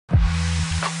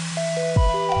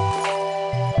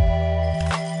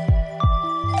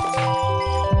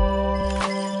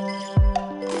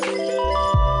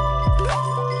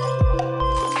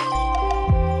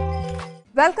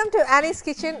Welcome to Annie's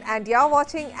Kitchen and you're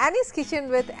watching Annie's Kitchen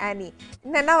with Annie.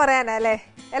 Nenna parayanale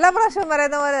ella prasham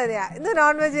parayna pole thaniya innu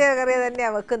non veg curry thanneya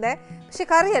vekkune പക്ഷെ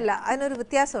കറി അല്ല അതിനൊരു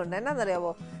വ്യത്യാസമുണ്ട്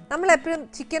എന്നാന്നറിയാമോ നമ്മൾ എപ്പോഴും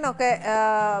chicken ഒക്കെ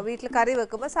വീട്ടിൽ കറി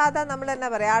വെക്കുമ്പോൾ സാധാരണ നമ്മൾ എന്നാ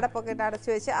പറയുക അടപ്പൊക്കെ ഇട്ട് അടച്ചു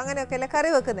വെച്ച് അങ്ങനെയൊക്കെയല്ലേ കറി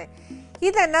വെക്കുന്നത്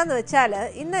ഇതെന്നാന്ന് വെച്ചാൽ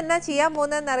ഇന്ന് എന്നാ ചെയ്യാൻ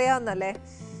പോകുന്നതെന്ന് അറിയാവുന്നല്ലേ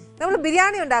നമ്മൾ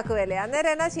ബിരിയാണി ഉണ്ടാക്കുകയല്ലേ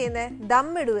അന്നേരം എന്നാ ചെയ്യുന്നത് ദം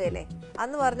ഇടുകയല്ലേ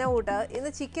അന്ന് പറഞ്ഞ കൂട്ട്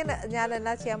ഇന്ന് ചിക്കൻ ഞാൻ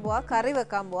എന്നാ ചെയ്യാൻ പോവാ കറി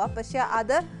വെക്കാൻ പോവാ പക്ഷെ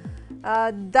അത്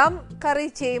ദം കറി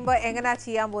ചെയ്യുമ്പോൾ എങ്ങനെയാ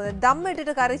ചെയ്യാൻ പോകുന്നത് ദം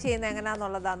ഇട്ടിട്ട് കറി ചെയ്യുന്നത്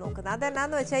എങ്ങനെയാണെന്നുള്ളതാണ് നോക്കുന്നത്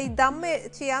അതെന്നാന്ന് വെച്ചാൽ ഈ ദം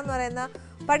ചെയ്യാന്ന് പറയുന്ന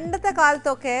പണ്ടത്തെ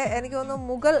കാലത്തൊക്കെ എനിക്ക് തോന്നുന്നു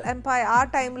മുഗൾ എംപയർ ആ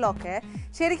ടൈമിലൊക്കെ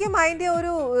ശരിക്കും അതിൻ്റെ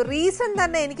ഒരു റീസൺ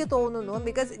തന്നെ എനിക്ക് തോന്നുന്നു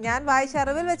ബിക്കോസ് ഞാൻ വായിച്ച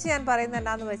അറിവിൽ വെച്ച് ഞാൻ പറയുന്നത്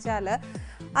എന്താണെന്ന് വെച്ചാൽ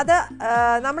അത്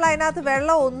നമ്മൾ അതിനകത്ത്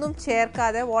വെള്ളം ഒന്നും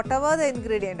ചേർക്കാതെ വാട്ട് എവർ ദ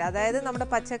ഇൻഗ്രീഡിയൻറ്റ് അതായത് നമ്മുടെ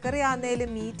പച്ചക്കറി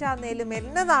ആണെങ്കിലും മീറ്റ് ആണെങ്കിലും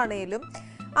എന്നതാണേലും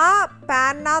ആ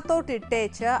പാനിനകത്തോട്ട്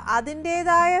ഇട്ടേച്ച്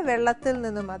അതിൻ്റേതായ വെള്ളത്തിൽ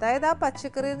നിന്നും അതായത് ആ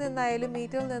പച്ചക്കറിയിൽ നിന്നായാലും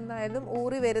മീറ്റിൽ നിന്നായാലും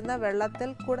ഊറി വരുന്ന വെള്ളത്തിൽ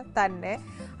കൂടെ തന്നെ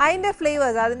അതിൻ്റെ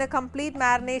ഫ്ലേവേഴ്സ് അതിൻ്റെ കംപ്ലീറ്റ്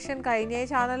മാരിനേഷൻ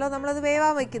കഴിഞ്ഞേച്ചാണല്ലോ നമ്മളത്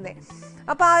വേവാൻ വയ്ക്കുന്നത്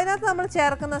അപ്പോൾ അതിനകത്ത് നമ്മൾ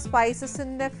ചേർക്കുന്ന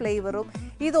സ്പൈസസിൻ്റെ ഫ്ലേവറും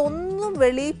ഇതൊന്നും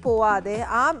വെളിയിൽ പോവാതെ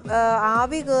ആ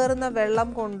ആവി കയറുന്ന വെള്ളം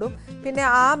കൊണ്ടും പിന്നെ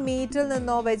ആ മീറ്റിൽ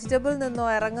നിന്നോ വെജിറ്റബിളിൽ നിന്നോ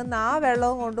ഇറങ്ങുന്ന ആ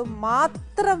വെള്ളം കൊണ്ടും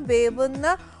മാത്രം വേവുന്ന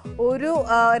ഒരു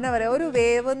എന്നാ പറയുക ഒരു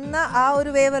വേവുന്ന ആ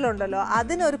ഒരു വേവലുണ്ടല്ലോ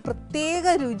അതിനൊരു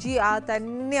പ്രത്യേക രുചി ആ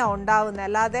തന്നെയാണ് ഉണ്ടാവുന്നത്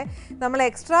അല്ലാതെ നമ്മൾ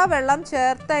എക്സ്ട്രാ വെള്ളം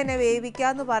ചേർത്ത് അതിനെ വേവിക്കുക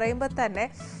എന്ന് പറയുമ്പോൾ തന്നെ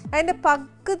അതിൻ്റെ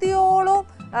പകുതിയോളം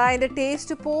അതിൻ്റെ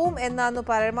ടേസ്റ്റ് പോവും എന്നാണ്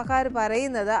പഴമക്കാർ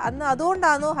പറയുന്നത് അന്ന്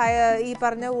അതുകൊണ്ടാണ് ഈ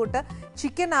പറഞ്ഞ കൂട്ട്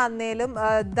ചിക്കൻ ആണെങ്കിലും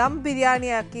ദം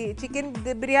ബിരിയാണിയാക്കി ചിക്കൻ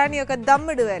ബിരിയാണിയൊക്കെ ദം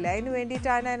ഇടുകയല്ലേ അതിന്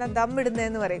വേണ്ടിയിട്ടാണ് അതിനെ ദം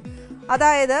ഇടുന്നതെന്ന് പറയും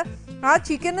അതായത് ആ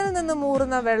ചിക്കനിൽ നിന്ന്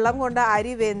മൂറുന്ന വെള്ളം കൊണ്ട്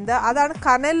അരി വെന്ത് അതാണ്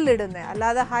കനലിലിടുന്നത്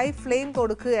അല്ലാതെ ഹൈ ഫ്ലെയിം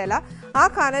കൊടുക്കുകയല്ല ആ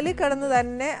കനലിൽ കിടന്ന്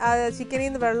തന്നെ ചിക്കനിൽ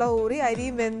നിന്ന് വെള്ളം ഊറി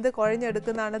അരിയും വെന്ത്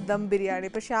കുഴഞ്ഞെടുക്കുന്നതാണ് ദം ബിരിയാണി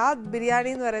പക്ഷെ ആ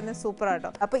ബിരിയാണി എന്ന് പറയുന്നത്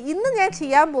സൂപ്പറാട്ടോ അപ്പോൾ ഇന്ന് ഞാൻ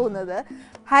ചെയ്യാൻ പോകുന്നത്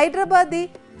ഹൈദരാബാദി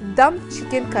ദം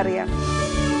ചിക്കൻ കറിയാണ്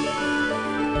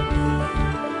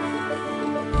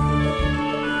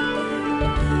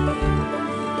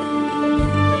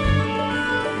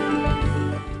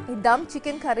ദം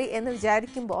ചിക്കൻ കറി എന്ന്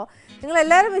വിചാരിക്കുമ്പോൾ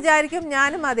നിങ്ങളെല്ലാവരും വിചാരിക്കും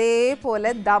ഞാനും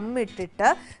അതേപോലെ ദം ഇട്ടിട്ട്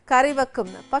കറി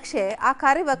വെക്കുന്നു പക്ഷേ ആ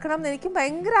കറി വെക്കണം എന്ന് എനിക്ക്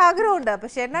ഭയങ്കര ആഗ്രഹമുണ്ട്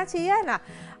പക്ഷെ എന്നാ ചെയ്യാനാ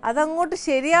അതങ്ങോട്ട്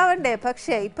ശരിയാവണ്ടേ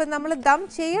പക്ഷേ ഇപ്പം നമ്മൾ ദം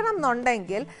ചെയ്യണം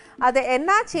എന്നുണ്ടെങ്കിൽ അത്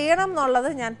എന്നാ ചെയ്യണം എന്നുള്ളത്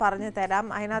ഞാൻ പറഞ്ഞു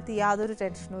തരാം അതിനകത്ത് യാതൊരു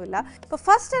ടെൻഷനും ഇല്ല ഇപ്പോൾ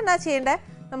ഫസ്റ്റ് എന്നാ ചെയ്യേണ്ടത്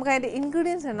നമുക്ക് അതിൻ്റെ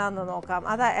ഇൻഗ്രീഡിയൻസ് എന്നാന്ന് നോക്കാം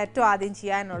അതാ ഏറ്റവും ആദ്യം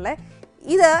ചെയ്യാനുള്ളത്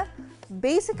ഇത്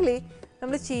ബേസിക്കലി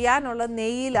നമ്മൾ ചെയ്യാനുള്ള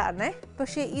നെയ്യിലാണ്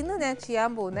പക്ഷേ ഇന്ന് ഞാൻ ചെയ്യാൻ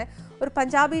പോകുന്നത് ഒരു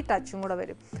പഞ്ചാബി ടച്ചും കൂടെ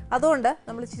വരും അതുകൊണ്ട്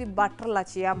നമ്മൾ ഇച്ചിരി ബട്ടറിലാണ്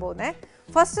ചെയ്യാൻ പോകുന്നത്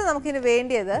ഫസ്റ്റ് നമുക്കിന്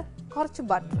വേണ്ടിയത് കുറച്ച്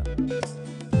ബട്ടർ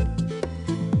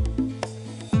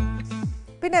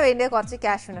പിന്നെ വേണ്ടിയത് കുറച്ച്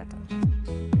കാഷ്യൂനട്ട്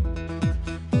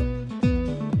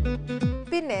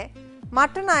പിന്നെ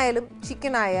മട്ടൺ ആയാലും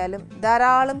ചിക്കൻ ആയാലും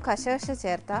ധാരാളം കശകശ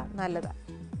ചേർത്താൽ നല്ലതാണ്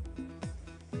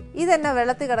ഇതെന്നാ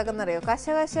വെള്ളത്തിൽ കിടക്കുന്നറിയോ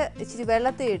കശകശ ഇച്ചിരി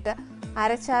വെള്ളത്തിൽ ഇട്ട്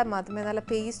അരച്ചാൽ മാത്രമേ നല്ല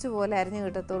പേസ്റ്റ് പോലെ അരിഞ്ഞ്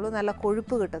കിട്ടത്തുള്ളൂ നല്ല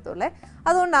കൊഴുപ്പ് കിട്ടത്തുള്ളേ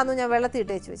അതുകൊണ്ടാണ് ഞാൻ വെള്ളത്തിൽ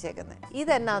ഇട്ട് വെച്ച് വെച്ചേക്കുന്നത്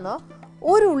ഇതെന്നാന്നോ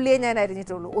ഒരു ഉള്ളിയെ ഞാൻ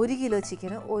അരിഞ്ഞിട്ടുള്ളൂ 1 കിലോ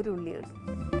ചിക്കന് ഒരു ഉള്ളി ഇടും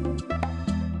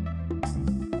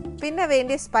പിന്നെ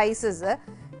വേണ്ടിയ സ്പൈസസ്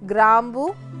ഗ്രാമ്പൂ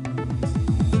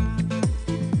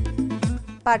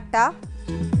പട്ട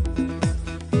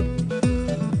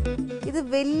ഇത്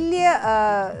വലിയ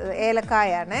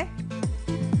ഏലക്കായാണ്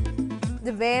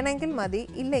ഇത് വേണമെങ്കിൽ മതി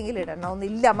ഇല്ലെങ്കിൽ ഇടണം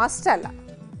ഒന്നില്ല മസ്റ്റല്ല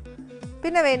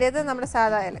പിന്നെ വേണ്ടത് നമ്മുടെ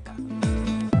സാധാ ഏലക്ക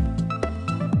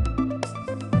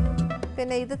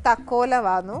പിന്നെ ഇത് തക്കോല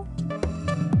വാന്നു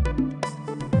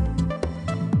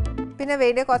പിന്നെ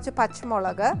വേണ്ടിയ കുറച്ച്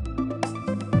പച്ചമുളക്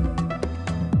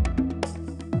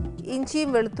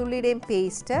ഇഞ്ചിയും വെളുത്തുള്ളിയുടെയും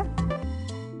പേസ്റ്റ്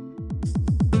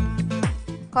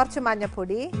കുറച്ച്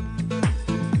മഞ്ഞൾപ്പൊടി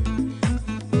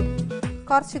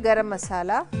കുറച്ച് ഗരം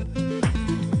മസാല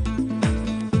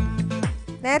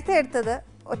നേരത്തെ എടുത്തത്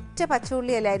ഒറ്റ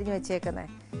പച്ചയുള്ളിയല്ല അരിഞ്ഞു വെച്ചേക്കുന്നത്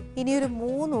ഇനിയൊരു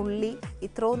 3 ഉള്ളി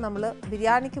ഇത്രയും നമ്മൾ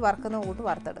ബിരിയാണിക്ക് വറുക്കുന്ന കൂട്ട്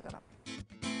വറുത്തെടുക്കണം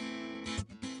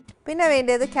പിന്നെ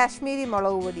വേണ്ടത് കാശ്മീരി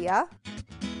മുളക് പൊടിയാ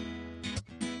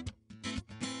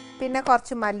പിന്നെ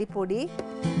കുറച്ച് മല്ലിപ്പൊടി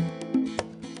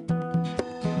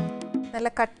നല്ല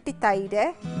കട്ടി തൈര്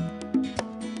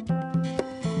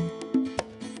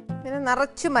പിന്നെ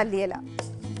നിറച്ച് മല്ലിയില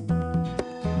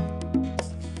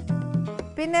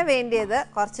പിന്നെ വേണ്ടിയത്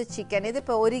കുറച്ച് ചിക്കൻ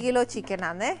ഇതിപ്പോൾ 1 കിലോ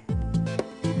ചിക്കനാണ്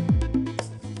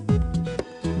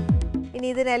ഇനി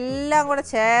ഇതിനെല്ലാം കൂടെ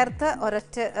ചേർത്ത്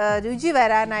ഒരൊറ്റ രുചി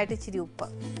വരാനായിട്ട് ഇച്ചിരി ഉപ്പ്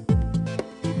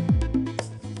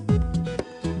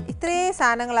ഇത്രയും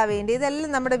സാധനങ്ങളാണ് വേണ്ടി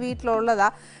ഇതെല്ലാം നമ്മുടെ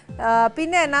വീട്ടിലുള്ളതാണ്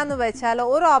പിന്നെ എന്നാന്ന് വെച്ചാൽ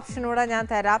ഒരു ഓപ്ഷൻ കൂടെ ഞാൻ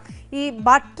തരാം ഈ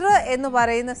ബട്ടർ എന്ന്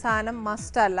പറയുന്ന സാധനം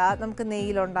മസ്റ്റ് അല്ല, നമുക്ക്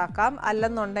നെയ്യിലുണ്ടാക്കാം.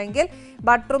 അല്ലെന്നുണ്ടെങ്കിൽ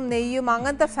ബട്ടറും നെയ്യും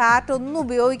അങ്ങനത്തെ ഫാറ്റ് ഒന്നും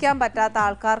ഉപയോഗിക്കാൻ പറ്റാത്ത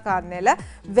ആൾക്കാർക്കാണെങ്കിൽ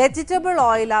വെജിറ്റബിൾ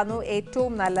ഓയിലാണ്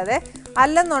ഏറ്റവും നല്ലത്.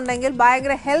 അല്ലെന്നുണ്ടെങ്കിൽ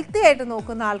ഭയങ്കര ഹെൽത്തി ആയിട്ട്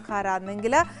നോക്കുന്ന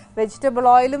ആൾക്കാരാണെങ്കിൽ വെജിറ്റബിൾ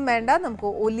ഓയിലും വേണ്ട, നമുക്ക്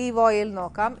ഒലീവ് ഓയിൽ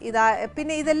നോക്കാം.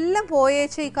 പിന്നെ ഇതെല്ലാം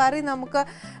പോയേച്ച് ഈ കറി നമുക്ക്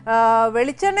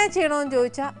വെളിച്ചെണ്ണ ചെയ്യണമെന്ന്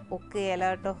ചോദിച്ചാൽ ഒക്കെയല്ല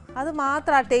കേട്ടോ, അത്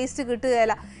മാത്രം ആ ടേസ്റ്റ്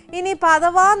കിട്ടുകയില്ല. ഇനിയിപ്പോൾ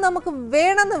അഥവാ നമുക്ക്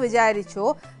വേണമെന്ന് വിചാരിച്ചോ,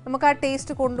 നമുക്ക് ആ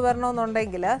ടേസ്റ്റ്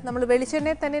കൊണ്ടുവരണമെന്നുണ്ടെങ്കിൽ നമ്മൾ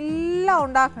വെളിച്ചെണ്ണയിൽ തന്നെ എല്ലാം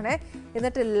ഉണ്ടാക്കണേ.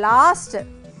 എന്നിട്ട് ലാസ്റ്റ്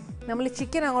നമ്മൾ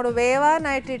ചിക്കൻ അങ്ങോട്ട്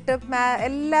വേവാനായിട്ടിട്ട്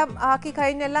എല്ലാം ആക്കി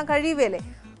കഴിഞ്ഞെല്ലാം കഴിയുകയല്ലേ,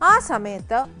 ആ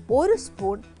സമയത്ത് ഒരു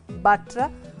സ്പൂൺ ബട്ടർ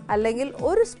അല്ലെങ്കിൽ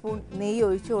ഒരു സ്പൂൺ നെയ്യ്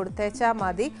ഒഴിച്ച് കൊടുത്തേച്ചാൽ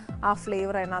മതി. ആ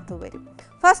ഫ്ലേവർ അതിനകത്ത് വരും.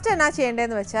 ഫസ്റ്റ് എന്നാ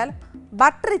ചെയ്യേണ്ടതെന്ന് വെച്ചാൽ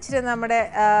ബട്ടർ ഇച്ചിരി നമ്മുടെ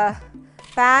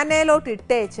പാനയിലോട്ട്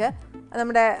ഇട്ടേച്ച്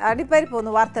നമ്മുടെ അണ്ടിപ്പരിപ്പ്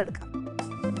ഒന്ന് വറുത്തെടുക്കാം.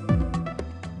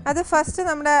 അത് ഫസ്റ്റ്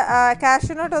നമ്മുടെ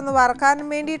കാഷ്യൂനട്ട് ഒന്ന് വറുക്കാൻ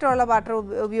വേണ്ടിയിട്ടുള്ള ബട്ടർ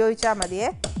ഉപയോഗിച്ചാൽ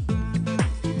മതിയേ.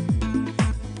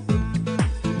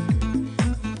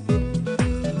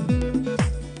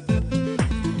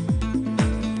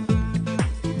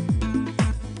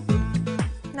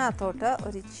 ത്തോട്ട്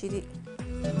ഒരിച്ചിരി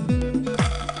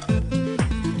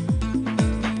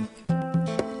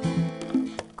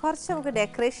കുറച്ച് നമുക്ക്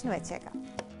ഡെക്കറേഷൻ വെച്ചേക്കാം.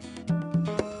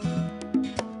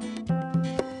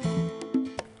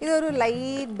 ഇതൊരു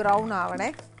ലൈറ്റ് ബ്രൗൺ ആവണേ,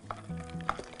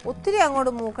 ഒത്തിരി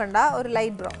അങ്ങോട്ട് മൂക്കണ്ട, ഒരു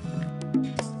ലൈറ്റ് ബ്രൗൺ.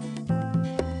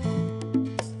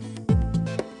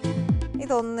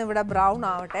 ഇതൊന്ന് ഇവിടെ ബ്രൗൺ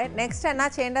ആവട്ടെ. നെക്സ്റ്റ് എന്നാ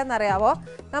ചെയ്യേണ്ടതെന്ന് അറിയാവോ,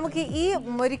 നമുക്ക് ഈ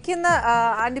മുരിക്കുന്ന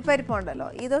അണ്ടിപ്പരിപ്പുണ്ടല്ലോ,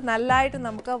 ഇത് നല്ലതായിട്ട്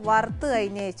നമുക്ക് വറുത്ത്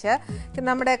കഴിഞ്ഞേച്ച്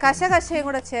നമ്മുടെ കശകശയും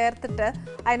കൂടെ ചേർത്തിട്ട്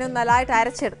അതിനൊന്ന് നല്ലതായിട്ട്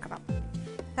അരച്ചെടുക്കണം,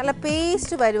 നല്ല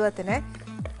പേസ്റ്റ് പരുവത്തിന്.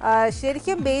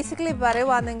 ശരിക്കും ബേസിക്കലി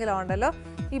പറയുവാണെങ്കിലുണ്ടല്ലോ,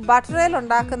 ഈ ബട്ടറിൽ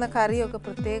ഉണ്ടാക്കുന്ന കറിയൊക്കെ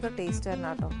പ്രത്യേക ടേസ്റ്റ്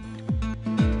തന്നെ കേട്ടോ.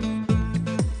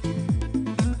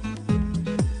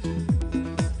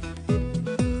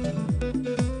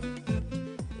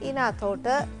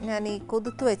 ഇതിനകത്തോട്ട് ഞാൻ ഈ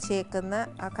കുതിർത്ത് വെച്ചേക്കുന്ന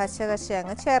ആ കശകശ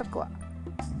അങ്ങ് ചേർക്കുക.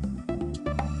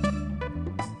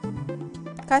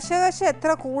 കശകശ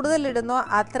എത്ര കൂടുതൽ ഇടുന്നോ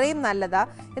അത്രയും നല്ലതാ.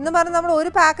 എന്ന് പറഞ്ഞാൽ നമ്മൾ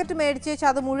ഒരു പാക്കറ്റ് മേടിച്ച് വെച്ചാൽ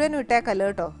അത് മുഴുവനും ഇട്ടേക്കല്ലോ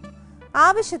കേട്ടോ,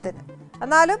 ആവശ്യത്തിന്.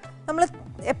 എന്നാലും നമ്മൾ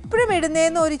എപ്പോഴും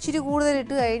ഇടുന്നതെന്ന് ഒരു ഇച്ചിരി കൂടുതൽ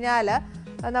ഇട്ട് കഴിഞ്ഞാൽ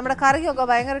നമ്മുടെ കറിക്കൊക്കെ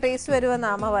ഭയങ്കര ടേസ്റ്റ്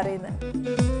വരുമെന്നാണ് അമ്മ പറയുന്നത്.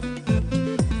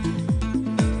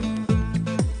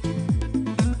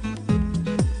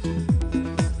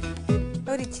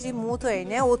 ഒരിച്ചിരി മൂത്ത്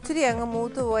കഴിഞ്ഞ് ഒത്തിരി അങ്ങ്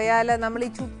മൂത്ത് പോയാൽ നമ്മൾ ഈ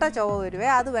ചുട്ട ചുവ വരുവേ,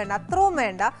 അത് വേണ്ട, അത്രയും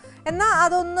വേണ്ട. എന്നാൽ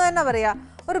അതൊന്ന് തന്നെ പറയാ,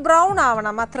 ഒരു ബ്രൗൺ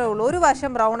ആവണം, അത്രേ ഉള്ളൂ. ഒരു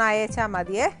വശം ബ്രൗൺ അയച്ചാൽ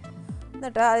മതിയേ.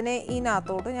 എന്നിട്ട് അതിനെ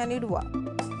ഇതിനകത്തോട്ട് ഞാൻ ഇടുക.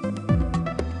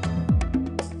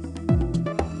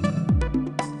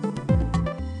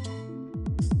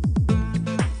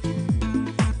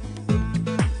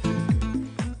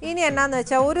 ഇനി എന്നാന്ന്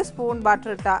വെച്ചാൽ ഒരു സ്പൂൺ ബട്ടർ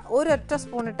ഇട്ടാൽ ഒരൊറ്റ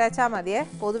സ്പൂൺ ഇട്ടേച്ചാൽ മതിയേ.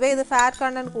 പൊതുവേ ഇത് ഫാറ്റ്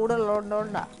കണ്ടന്റ്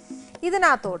കൂടുതലുള്ളതുകൊണ്ടാണ്.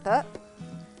 ഇതിനകത്തോട്ട്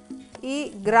ഈ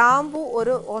ഗ്രാമ്പു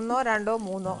ഒരു 1, 2,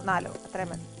 3, 4 അത്രയും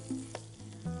മതി.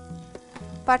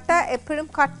 പട്ട എപ്പോഴും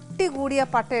കട്ടി കൂടിയ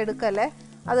പട്ട എടുക്കല്ലേ,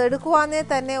 അത് എടുക്കുവാന്നേ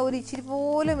തന്നെ ഒരു ഇച്ചിരി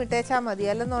പോലും ഇട്ടേച്ചാൽ മതി.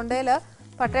 അല്ലെന്നുണ്ടെങ്കിൽ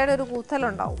പട്ടയുടെ ഒരു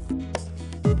കൂത്തലുണ്ടാവും.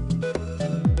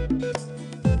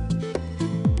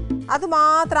 അത്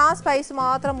മാത്രം, ആ സ്പൈസ്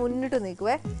മാത്രം മുന്നിട്ട്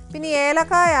നിൽക്കുവേ. പിന്നെ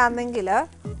ഏലക്കായ ആണെങ്കിൽ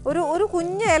ഒരു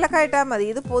കുഞ്ഞ് ഏലക്കായ ഇട്ടാൽ മതി.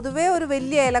 ഇത് പൊതുവേ ഒരു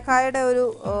വലിയ ഏലക്കായുടെ ഒരു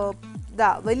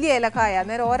വലിയ ഏലക്കായ,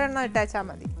 അന്നേരം ഒരെണ്ണം ഇട്ടാച്ചാൽ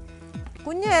മതി.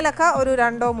 കുഞ്ഞ് ഏലക്ക ഒരു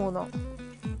 2, 3.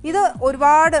 ഇത്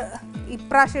ഒരുപാട്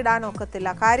ഇപ്രാവശ്യം ഇടാനൊക്കത്തില്ല.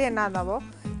 കാര്യം എന്നാന്നവോ,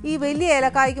 ഈ വലിയ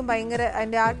ഏലക്കായ്ക്കും ഭയങ്കര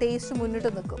അതിൻ്റെ ആ ടേസ്റ്റ് മുന്നിട്ട്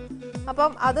നിൽക്കും.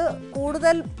 അപ്പം അത്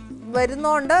കൂടുതൽ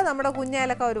വരുന്നോണ്ട് നമ്മുടെ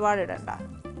കുഞ്ഞേലക്ക ഒരുപാട് ഇടണ്ട.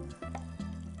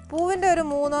 പൂവിൻ്റെ ഒരു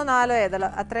 3, 4 ഏതള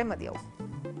അത്രയും മതിയാവും.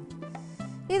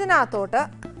 ഇതിനകത്തോട്ട്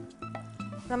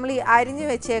നമ്മൾ ഈ അരിഞ്ഞ്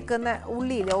വെച്ചേക്കുന്ന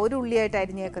ഉള്ളിയില്ലേ, ഒരു ഉള്ളിയായിട്ട്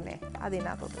അരിഞ്ഞേക്കുന്നേ,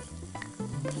 അതിനകത്തോട്ട്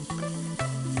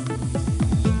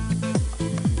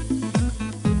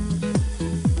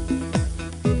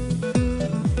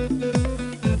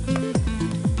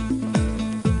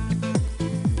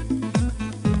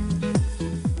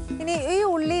ഇനി ഈ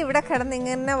ഉള്ളി ഇവിടെ കിടന്ന്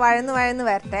ഇങ്ങനെ വഴന്ന്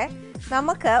വരട്ടെ.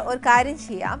 നമുക്ക് ഒരു കാര്യം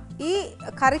ചെയ്യാം. ഈ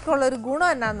കറിക്കുള്ളൊരു ഗുണം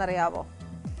എന്നാണെന്നറിയാവോ,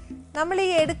 നമ്മൾ ഈ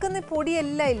എടുക്കുന്ന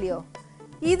പൊടിയെല്ലാം ഇല്ലയോ,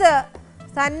 ഇത്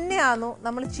തന്നെയാണോ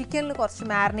നമ്മൾ ചിക്കനിൽ കുറച്ച്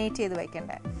മാരിനേറ്റ് ചെയ്ത്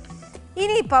വെക്കേണ്ടത്.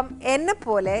 ഇനിയിപ്പം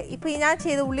എന്നെപ്പോലെ ഇപ്പം ഞാൻ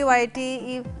ചെയ്ത ഉള്ളി വഴറ്റി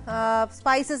ഈ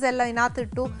സ്പൈസസ് എല്ലാം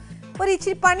ഇതിനകത്തിട്ടു ഒരു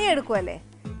ഇച്ചിരി പണിയെടുക്കുമല്ലേ,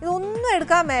 ഇതൊന്നും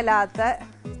എടുക്കാൻ മേലാത്ത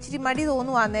ഇച്ചിരി മടി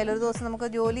തോന്നുവാന്നേൽ, ഒരു ദിവസം നമുക്ക്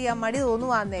ജോലി ചെയ്യാൻ മടി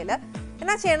തോന്നുവാന്നേൽ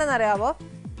എന്നാ ചെയ്യണമെന്ന് അറിയാവോ,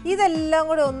 ഇതെല്ലാം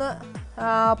കൂടെ ഒന്ന്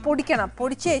പൊടിക്കണം.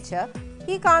 പൊടിച്ചേച്ച്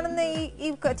ഈ കാണുന്ന ഈ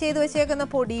ചെയ്ത് വെച്ചേക്കുന്ന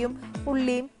പൊടിയും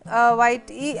ഉള്ളിയും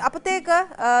വൈറ്റ് ഈ അപ്പത്തേക്ക്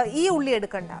ഈ ഉള്ളി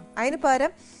എടുക്കണ്ട. അതിന്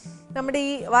പകരം നമ്മുടെ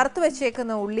ഈ വറുത്ത്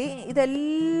വെച്ചേക്കുന്ന ഉള്ളി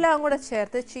ഇതെല്ലാം കൂടെ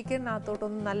ചേർത്ത്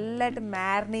ചിക്കനകത്തോട്ടൊന്ന് നല്ലതായിട്ട്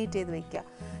മാരിനേറ്റ് ചെയ്ത് വെക്കുക.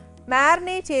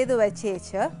 മാരിനേറ്റ് ചെയ്ത്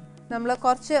വെച്ചേച്ച് നമ്മൾ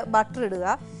കുറച്ച് ബട്ടർ ഇടുക.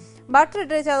 ബട്ടർ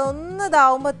ഇട്ട് വെച്ചാൽ അതൊന്ന്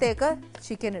ഇതാവുമ്പോഴത്തേക്ക്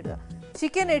ചിക്കൻ ഇടുക.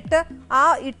 ചിക്കൻ ഇട്ട് ആ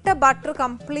ഇട്ട ബട്ടർ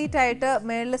കംപ്ലീറ്റ് ആയിട്ട്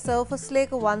മേളിൽ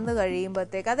സർഫസിലേക്ക് വന്ന്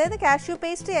കഴിയുമ്പോഴത്തേക്ക്, അതായത് കാഷ്യൂ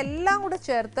പേസ്റ്റ് എല്ലാം കൂടെ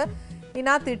ചേർത്ത്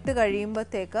ഇതിനകത്ത് ഇട്ട്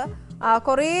കഴിയുമ്പോഴത്തേക്ക്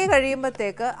കുറേ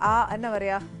കഴിയുമ്പോഴത്തേക്ക് എന്നാ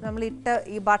പറയുക, നമ്മളിട്ട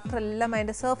ഈ ബട്ടർ എല്ലാം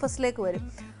അതിൻ്റെ സർഫസിലേക്ക് വരും.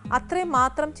 അത്രയും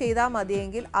മാത്രം ചെയ്താൽ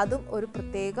മതിയെങ്കിൽ അതും ഒരു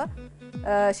പ്രത്യേക,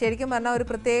 ശരിക്കും പറഞ്ഞാൽ ഒരു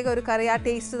പ്രത്യേക ഒരു കറി ആ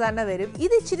ടേസ്റ്റ് തന്നെ വരും.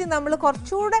 ഇത് ഇച്ചിരി നമ്മൾ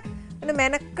കുറച്ചുകൂടെ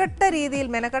മെനക്കെട്ട രീതിയിൽ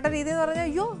എന്ന് പറഞ്ഞാൽ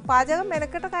അയ്യോ പാചകം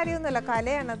മെനക്കെട്ട കാര്യമൊന്നുമല്ല,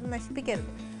 കലയാണ്, അത്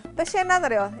നശിപ്പിക്കരുത്. പക്ഷെ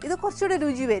എന്നാന്നറിയോ, ഇത് കുറച്ചുകൂടി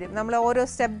രുചി വരും നമ്മൾ ഓരോ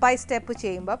സ്റ്റെപ്പ് ബൈ സ്റ്റെപ്പ്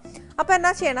ചെയ്യുമ്പോൾ. അപ്പോൾ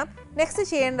എന്നാ ചെയ്യണം, നെക്സ്റ്റ്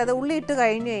ചെയ്യേണ്ടത് ഉള്ളി ഇട്ട്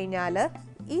കഴിഞ്ഞു കഴിഞ്ഞാൽ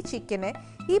ഈ ചിക്കനെ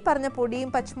ഈ പറഞ്ഞ പൊടിയും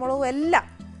പച്ചമുളകും എല്ലാം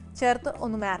ചേർത്ത്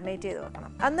ഒന്ന് മാരിനേറ്റ് ചെയ്ത്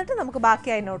വെക്കണം. എന്നിട്ട് നമുക്ക് ബാക്കി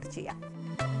അതിനോട്ട് ചെയ്യാം.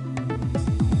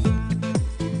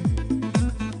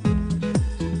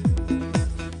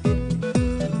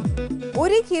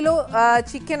 ഒരു കിലോ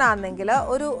ചിക്കൻ ആണെങ്കിൽ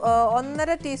ഒരു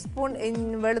 1.5 ടീസ്പൂൺ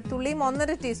വെളുത്തുള്ളിയും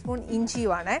 1.5 ടീസ്പൂൺ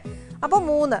ഇഞ്ചിയുമാണ്. അപ്പോൾ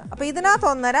 3, അപ്പോൾ ഇതിനകത്ത്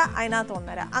 1.5 അതിനകത്ത്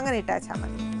 1.5 അങ്ങനെ ഇട്ടാച്ചാൽ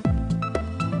മതി.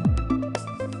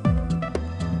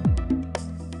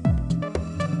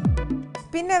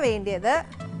 പിന്നെ വേണ്ടിയത്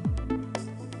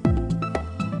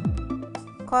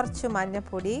കുറച്ച്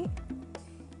മഞ്ഞൾപ്പൊടി,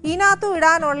 ഇതിനകത്തും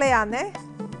ഇടാനുള്ളയാന്ന്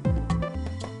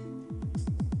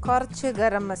കുറച്ച്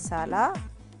ഗരം മസാല,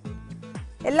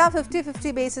 എല്ലാം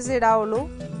 50-50 ബേസിസ് ഇടാവുള്ളൂ.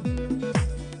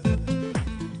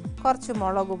 കുറച്ച്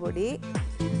മുളക് പൊടി,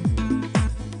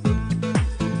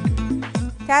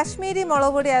 കാശ്മീരി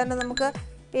മുളക് പൊടി ആയതുകൊണ്ട് നമുക്ക്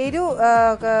എരിവ്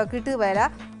കിട്ടുകയില്ല,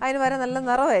 അതിന് വരെ നല്ല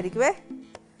നിറമായിരിക്കുമേ.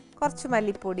 കുറച്ച്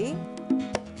മല്ലിപ്പൊടി,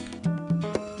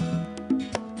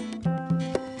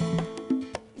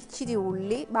 ഇച്ചിരി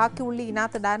ഉള്ളി, ബാക്കി ഉള്ളി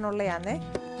ഇതിനകത്ത് ഇടാനുള്ളതാണ്.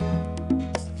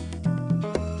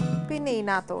 പിന്നെ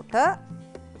ഇതിനകത്തോട്ട്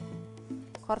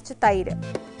കുറച്ച് തൈര്,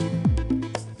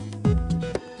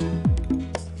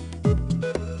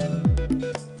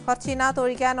 കുറച്ച് ഇതിനകത്ത്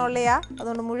ഒഴിക്കാനുള്ളയാ,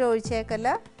 അതുകൊണ്ട് മുഴുവൻ ഒഴിച്ചേക്കല്ല.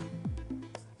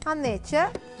 അന്നേച്ച്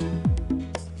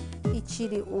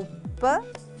ഇച്ചിരി ഉപ്പ്,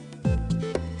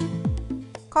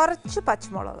 കുറച്ച്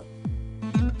പച്ചമുളക്.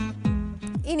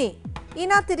 ഇനി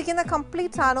ഇതിനകത്തിരിക്കുന്ന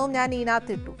കംപ്ലീറ്റ് സാധനവും ഞാൻ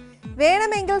ഇതിനകത്ത് ഇട്ടു.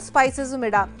 വേണമെങ്കിൽ സ്പൈസസും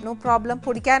ഇടാം, നോ പ്രോബ്ലം,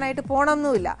 പൊടിക്കാനായിട്ട്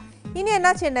പോകണമെന്നുമില്ല. ഇനി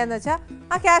എന്നാ ചെയ്യേണ്ടതെന്ന് വെച്ചാൽ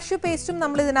ആ കാഷ്യൂ പേസ്റ്റും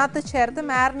നമ്മൾ ഇതിനകത്ത് ചേർത്ത്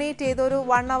മാരിനേറ്റ് ചെയ്ത് ഒരു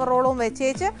 1 അവറോളം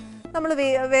വെച്ചേച്ച് നമ്മൾ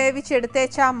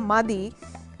വേവിച്ചെടുത്തേച്ചാൽ മതി.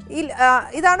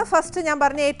 ഇതാണ് ഫസ്റ്റ് ഞാൻ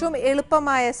പറഞ്ഞ ഏറ്റവും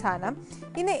എളുപ്പമായ സാധനം.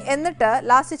 ഇനി എന്നിട്ട്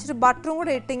ലാസ്റ്റ് ഇച്ചിരി ബട്ടറും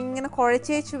കൂടെ ഇട്ട് ഇങ്ങനെ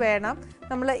കുഴച്ചേച്ച് വേണം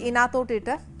നമ്മൾ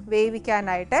ഇതിനകത്തോട്ടിട്ട്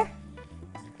വേവിക്കാനായിട്ട്.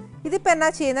 ഇതിപ്പോൾ എന്നാ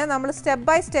ചെയ്യുന്നത്, നമ്മൾ സ്റ്റെപ്പ്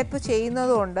ബൈ സ്റ്റെപ്പ്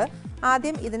ചെയ്യുന്നത് കൊണ്ട്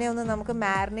ആദ്യം ഇതിനെ ഒന്ന് നമുക്ക്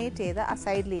മാരിനേറ്റ് ചെയ്ത് ആ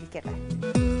സൈഡിലിരിക്കട്ടെ.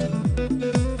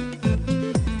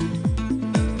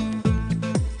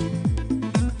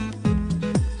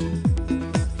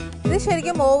 ഇത്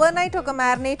ശരിക്കും ഓവർനൈറ്റ് ഒക്കെ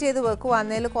മാരിനേറ്റ് ചെയ്ത്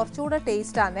വെക്കുവാന്നേൽ കുറച്ചുകൂടെ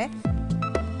ടേസ്റ്റ് ആണേ.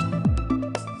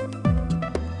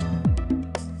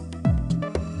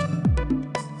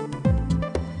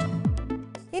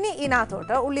 ഇനി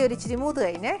ഇതിനകത്തോട്ട് ഉള്ളി ഒരു ഇച്ചിരി മൂത്ത്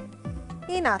കഴിഞ്ഞ്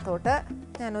ഇതിനകത്തോട്ട്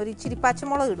ഞാൻ ഒരു ഇച്ചിരി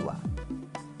പച്ചമുളക് ഇടുക.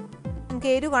 നമുക്ക്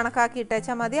എരിവ് കണക്കാക്കി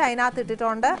ഇട്ടേച്ചാൽ മതി. അതിനകത്ത്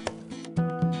ഇട്ടിട്ടുണ്ട്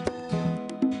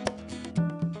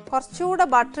കുറച്ചുകൂടെ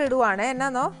ബട്ടർ ഇടുവാണ്.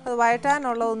 എന്നാന്നോ അത്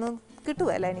വഴറ്റാനുള്ളതൊന്നും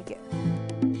കിട്ടുകയല്ല എനിക്ക്.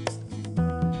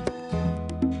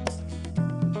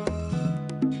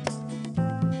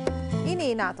 ഇനി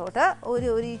ഇതിനകത്തോട്ട് ഒരു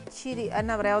ഇച്ചിരി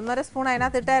എന്നാ പറയുക 1.5 സ്പൂൺ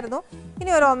അതിനകത്ത് ഇട്ടായിരുന്നു.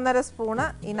 ഇനി ഒരു 1.5 സ്പൂണ്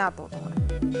ഇതിനകത്തോട്ട് കൂടെ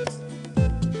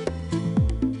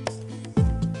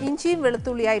ഇഞ്ചിയും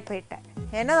വെളുത്തുള്ളിയായി ഇപ്പം ഇട്ടെ.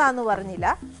 എന്നതാന്ന് പറഞ്ഞില്ല.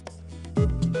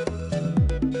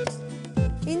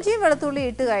 ഇഞ്ചിയും വെളുത്തുള്ളി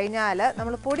ഇട്ട് കഴിഞ്ഞാൽ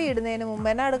നമ്മൾ പൊടി ഇടുന്നതിന് മുമ്പ്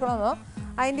എന്നാ എടുക്കണമെന്നോ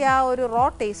അതിൻ്റെ ആ ഒരു റോ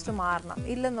ടേസ്റ്റ് മാറണം.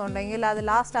 ഇല്ലെന്നുണ്ടെങ്കിൽ അത്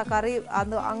ലാസ്റ്റ് ആ കറി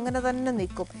അത് അങ്ങനെ തന്നെ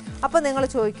നിൽക്കും. അപ്പോൾ നിങ്ങൾ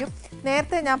ചോദിക്കും,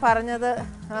 നേരത്തെ ഞാൻ പറഞ്ഞത്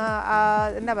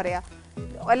എന്താ പറയുക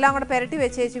എല്ലാം കൂടെ പുരട്ടി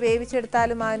വെച്ചേച്ച്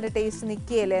വേവിച്ചെടുത്താലും അതിൻ്റെ ടേസ്റ്റ്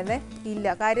നിൽക്കുകയല്ലേന്ന്.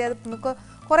 ഇല്ല, കാര്യം അത് നമുക്ക്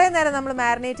കുറേ നേരം നമ്മൾ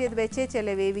മാരിനേറ്റ് ചെയ്ത്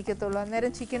വെച്ചേച്ചല്ലേ വേവിക്കത്തുള്ളൂ.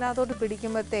 അന്നേരം ചിക്കനകത്തോട്ട്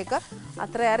പിടിക്കുമ്പോഴത്തേക്ക്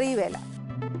അത്ര അറിയുകയില്ല.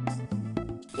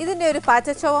 ഇതിൻ്റെ ഒരു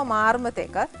പച്ചച്ചൊവ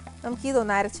മാറുമ്പോഴത്തേക്ക്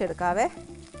നമുക്കിതൊന്ന് അരച്ചെടുക്കാവേ.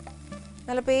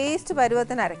 നല്ല പേസ്റ്റ്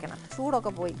പരുവത്തിന് അരയ്ക്കണം.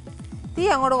 ചൂടൊക്കെ പോയി തീ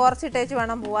അങ്ങോട്ട് കുറച്ചിട്ടേച്ച്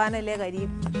വേണം പോകാനല്ലേ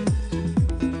കരിയും.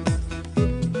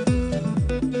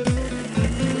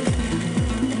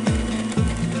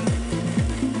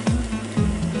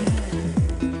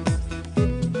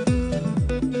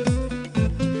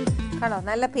 കണ്ടോ,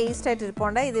 നല്ല പേസ്റ്റ് ആയിട്ട്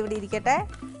ഇരിപ്പുണ്ട്. ഇതിവിടെ ഇരിക്കട്ടെ.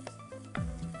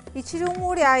 ഇച്ചിരിയും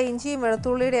കൂടി ആ ഇഞ്ചിയും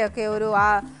വെളുത്തുള്ളിയുടെയൊക്കെ ഒരു ആ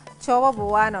ചൊവ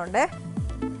പോവാനുണ്ട്.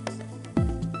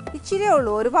 ഇച്ചിരിയേ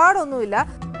ഉള്ളൂ, ഒരുപാടൊന്നുമില്ല.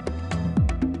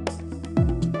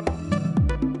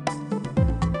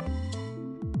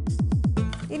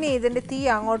 ഇനി ഇതിൻ്റെ തീ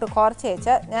അങ്ങോട്ട് കുറച്ച്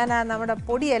വെച്ച് ഞാൻ നമ്മുടെ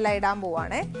പൊടിയെല്ലാം ഇടാൻ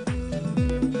പോവാണേ.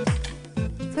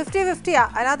 50-50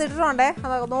 അതിനകത്ത് ഇട്ടിട്ടുണ്ടേ,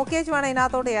 അത് നോക്കി വെച്ച് വേണം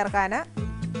ഇതിനകത്തോട്ട് ചേർക്കാൻ.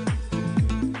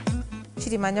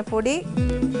 ഇച്ചിരി മഞ്ഞൾപ്പൊടി,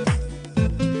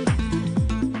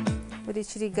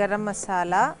 ഒരിച്ചിരി ഗരം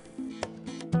മസാല,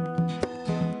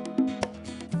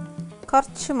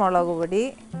 കുറച്ച് മുളക് പൊടി,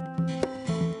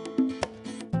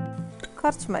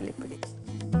 കുറച്ച് മല്ലിപ്പൊടി.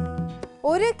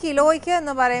 1 കിലോയ്ക്ക്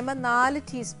എന്ന് പറയുമ്പോൾ 4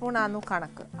 ടീസ്പൂണാണ്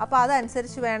കണക്ക്. അപ്പോൾ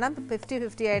അതനുസരിച്ച് വേണം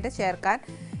 50-50 ആയിട്ട് ചേർക്കാൻ.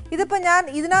 ഇതിപ്പോൾ ഞാൻ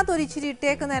ഇതിനകത്ത് ഒരു ഇച്ചിരി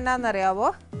ഇട്ടേക്കുന്നത് എന്നാണെന്നറിയാവോ,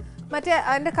 മറ്റേ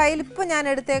എൻ്റെ കയ്യിൽ ഇപ്പോൾ ഞാൻ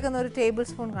എടുത്തേക്കുന്ന 1 ടേബിൾ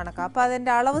സ്പൂൺ കണക്കാണ്. അപ്പോൾ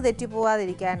അതിൻ്റെ അളവ്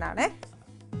തെറ്റിപ്പോവാതിരിക്കാനാണ്.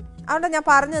 അതുകൊണ്ട് ഞാൻ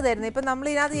പറഞ്ഞു തരുന്നത്. ഇപ്പം നമ്മൾ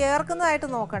ഇതിനകത്ത് ചേർക്കുന്നതായിട്ട്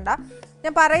നോക്കണ്ട,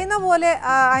 ഞാൻ പറയുന്ന പോലെ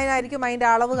അതിനായിരിക്കും അതിൻ്റെ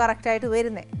അളവ് കറക്റ്റായിട്ട്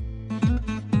വരുന്നത്.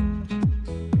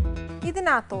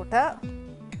 ഇതിനകത്തോട്ട്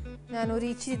ഞാൻ ഒരു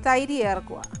ഇച്ചിരി തൈര്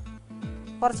ചേർക്കുക.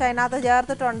 കുറച്ച് അതിനകത്ത്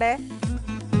ചേർത്തിട്ടുണ്ടേ.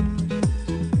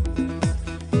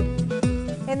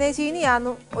 എന്നുവെച്ചാൽ ഇനിയാണ്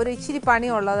ഒരു ഇച്ചിരി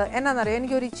പണിയുള്ളത്. എന്നാണെന്നറിയോ,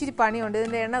 എനിക്കൊരു ഇച്ചിരി പണിയുണ്ട്.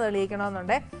 ഇതിൻ്റെ എണ്ണ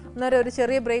തെളിയിക്കണമെന്നുണ്ട്. അന്നേരം ഒരു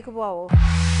ചെറിയ ബ്രേക്ക് പോവോ?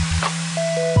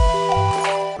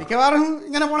 മിക്കവാറും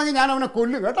ഇങ്ങനെ പോണെങ്കിൽ ഞാൻ അവനെ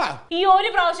കൊല്ലും കേട്ടാ. ഈ ഒരു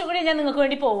പ്രാവശ്യം കൂടി ഞാൻ നിങ്ങൾക്ക്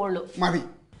വേണ്ടി പോവുള്ളൂ. മതി.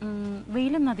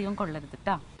 വെയിലൊന്നും അധികം കൊള്ളരുത്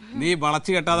കേട്ടാ. നീ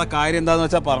വളച്ചു കെട്ടാതെ കാര്യം എന്താന്ന്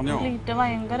വെച്ചാ പറഞ്ഞോ.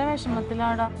 ഭയങ്കര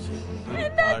വിഷമത്തിലാടാ.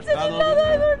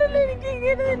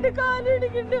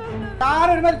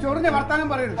 ചൊറിഞ്ഞ വർത്താനം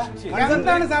പറയരുത്.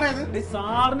 എന്താണ് സാറേ ഇത്?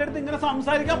 സാറിന്റെ അടുത്ത് ഇങ്ങനെ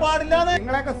സംസാരിക്കാൻ പാടില്ല.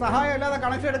 നിങ്ങളെയൊക്കെ സഹായം ഇല്ലാതെ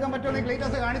കണക്ഷൻ എടുക്കാൻ പറ്റുമോ?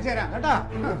 ക്ലീറ്റസ് കാണിച്ചു തരാം കേട്ടാ.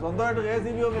 സ്വന്തമായിട്ട്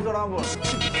KCB ഓഫീസ് തുടങ്ങാൻ പോകും.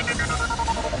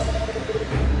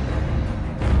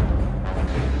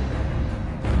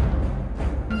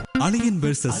 അളിയൻ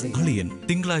വേഴ്സസ് അളിയൻ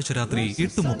തിങ്കളാഴ്ച രാത്രി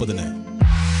 8:30.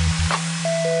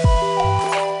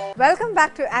 Welcome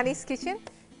back to Annie's kitchen.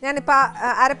 ഞാനിപ്പോൾ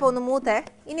അരപ്പ് ഒന്ന് മൂത്തേ.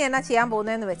 ഇനി എന്നാ ചെയ്യാൻ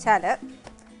പോകുന്നതെന്ന് വെച്ചാൽ,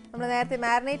 നമ്മൾ നേരത്തെ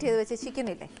മാരിനേറ്റ് ചെയ്ത് വെച്ച ചിക്കൻ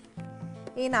ഇല്ലേ,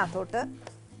 ഇതിനകത്തോട്ട്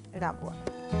ഇടാൻ പോവാം.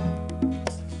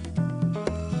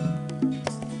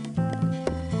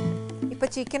 ഇപ്പം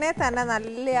ചിക്കനെ തന്നെ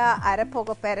നല്ല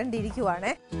അരപ്പൊക്കെ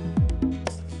പെരണ്ടിരിക്കുവാണേ.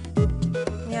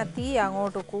 ഞാൻ തീ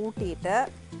അങ്ങോട്ട് കൂട്ടിയിട്ട്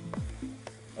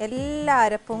എല്ലാ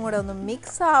അരപ്പും കൂടെ ഒന്ന്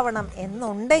മിക്സ് ആവണം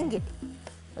എന്നുണ്ടെങ്കിൽ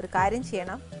ഒരു കാര്യം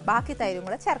ചെയ്യണം, ബാക്കി തൈരും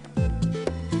കൂടെ ചേർക്കണം.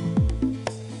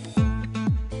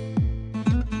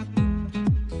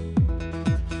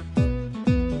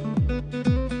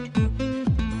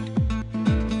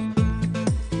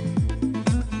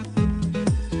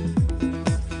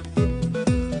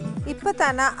 ഇപ്പം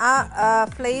തന്നെ ആ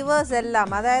ഫ്ലേവേഴ്സ് എല്ലാം,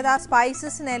 അതായത് ആ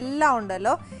സ്പൈസസിനെല്ലാം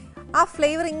ഉണ്ടല്ലോ, ആ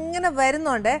ഫ്ലേവർ ഇങ്ങനെ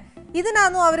വരുന്നുണ്ട്.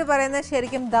 ഇതിനാന്നും അവർ പറയുന്നത്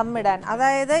ശരിക്കും ദമ്മിടാൻ.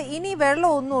 അതായത് ഇനി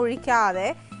വെള്ളം ഒന്നും ഒഴിക്കാതെ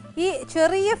ഈ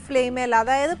ചെറിയ ഫ്ലെയിമേൽ,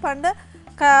 അതായത് പണ്ട്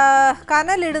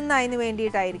കനലിടുന്ന അതിന്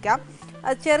വേണ്ടിയിട്ടായിരിക്കാം,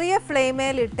 ചെറിയ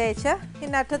ഫ്ലെയിമേൽ ഇട്ടേച്ച്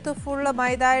ഇതിനറ്റത്ത് ഫുള്ള്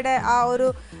മൈദയുടെ ആ ഒരു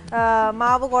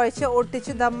മാവ് കുഴച്ച്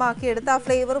ഒട്ടിച്ച് ദമ്മാക്കി എടുത്ത് ആ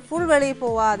ഫ്ലേവർ ഫുൾ വെളിയിൽ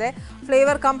പോവാതെ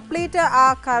ഫ്ലേവർ കംപ്ലീറ്റ് ആ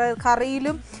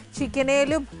കറിയിലും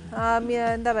ചിക്കനേലും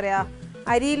എന്താ പറയുക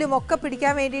അരിയിലും ഒക്കെ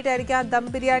പിടിക്കാൻ വേണ്ടിയിട്ടായിരിക്കും ദം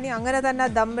ബിരിയാണി അങ്ങനെ തന്നെ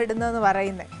ദം ഇടുന്നതെന്ന്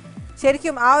പറയുന്നത്.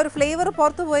 ശരിക്കും ആ ഒരു ഫ്ലേവർ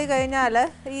പുറത്ത് പോയി കഴിഞ്ഞാൽ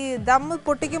ഈ ദം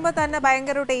പൊട്ടിക്കുമ്പോൾ തന്നെ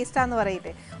ഭയങ്കര ടേസ്റ്റാന്ന്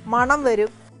പറയില്ലേ, മണം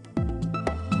വരും.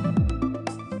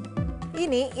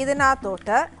 ഇനി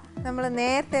ഇതിനകത്തോട്ട് നമ്മൾ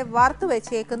നേരത്തെ വറുത്ത്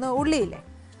വെച്ചേക്കുന്ന ഉള്ളിയില്ലേ,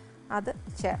 അത്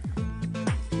ചേർക്കാം.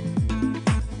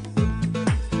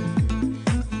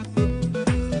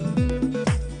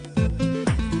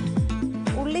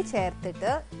 ഉള്ളി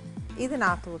ചേർത്തിട്ട്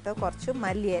ഇതിനകത്തോട്ട് കുറച്ച്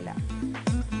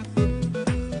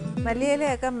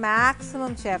മല്ലിയിലയൊക്കെ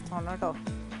മാക്സിമം ചേർത്തോണം കേട്ടോ.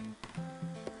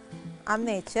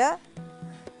 അന്നേച്ച്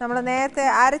നമ്മൾ നേരത്തെ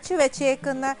അരച്ചു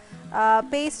വെച്ചേക്കുന്ന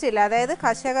പേസ്റ്റില്ല, അതായത്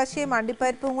കശകശയും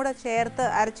അണ്ടിപ്പരിപ്പും കൂടെ ചേർത്ത്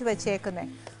അരച്ചു വെച്ചേക്കുന്നത്,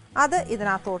 അത്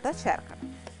ഇതിനകത്തോട്ട് ചേർക്കണം.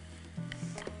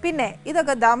 പിന്നെ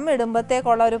ഇതൊക്കെ ദം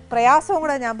ഇടുമ്പോഴത്തേക്കുള്ള ഒരു പ്രയാസവും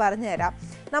കൂടെ ഞാൻ പറഞ്ഞുതരാം.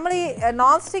 നമ്മൾ ഈ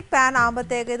നോൺ സ്റ്റിക്ക് പാൻ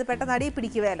ആകുമ്പോഴത്തേക്ക് ഇത് പെട്ടെന്ന് അടി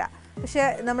പിടിക്കുകയില്ല. പക്ഷേ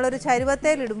നമ്മളൊരു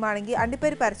ചരുവത്തേൽ ഇടുമ്പോഴാണെങ്കിൽ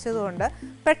അണ്ടിപ്പരിപ്പ് അരച്ചതുകൊണ്ട്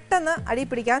പെട്ടെന്ന് അടി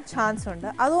പിടിക്കാൻ ചാൻസ് ഉണ്ട്.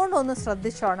 അതുകൊണ്ടൊന്ന്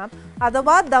ശ്രദ്ധിച്ചോണം.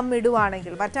 അഥവാ ദം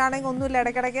ഇടുവാണെങ്കിൽ, മറ്റാണെങ്കിൽ ഒന്നുമില്ല,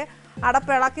 ഇടയ്ക്കിടയ്ക്ക്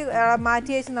അടപ്പ് ഇളക്കി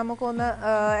മാറ്റി വെച്ച് നമുക്കൊന്ന്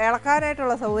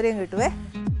ഇളക്കാനായിട്ടുള്ള സൗകര്യം കിട്ടുവേ.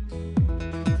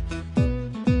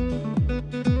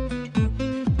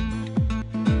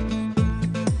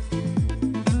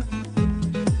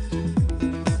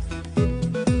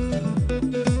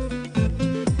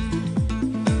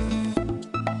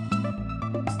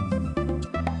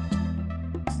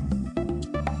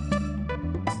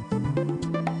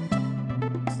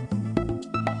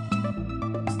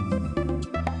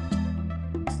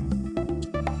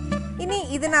 ഇനി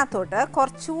ഇതിനകത്തോട്ട്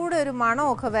കുറച്ചുകൂടെ ഒരു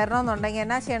മണമൊക്കെ വരണമെന്നുണ്ടെങ്കിൽ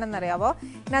എന്നാ ചെയ്യണമെന്നറിയാവോ,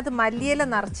 ഇതിനകത്ത് മല്ലിയില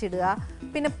നിറച്ചിടുക,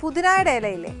 പിന്നെ പുതിനയുടെ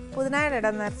ഇലയില്ലേ, പുതിനയുടെ ഇല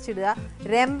നിറച്ചിടുക,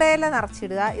 രമ്പയില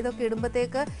നിറച്ചിടുക. ഇതൊക്കെ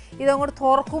ഇടുമ്പോഴത്തേക്ക് ഇതങ്ങോട്ട്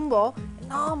തുറക്കുമ്പോൾ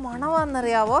എന്നാ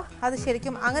മണമാണെന്നറിയാവോ? അത്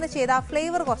ശരിക്കും അങ്ങനെ ചെയ്താൽ ആ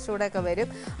ഫ്ലേവർ കുറച്ചുകൂടെയൊക്കെ വരും,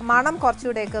 മണം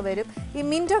കുറച്ചുകൂടെയൊക്കെ വരും. ഈ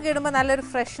മിൻറ്റൊക്കെ ഇടുമ്പോൾ നല്ലൊരു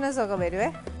ഫ്രഷ്നെസ് ഒക്കെ വരുവേ.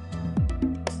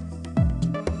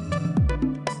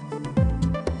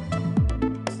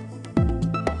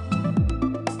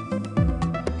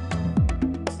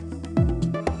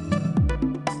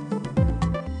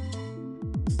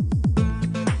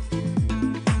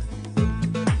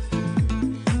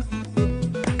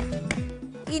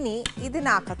 ഇനി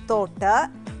ഇതിനകത്തോട്ട്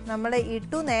നമ്മൾ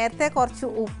ഇട്ടു നേരത്തെ കുറച്ച്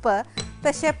ഉപ്പ്,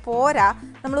 പക്ഷെ പോരാ,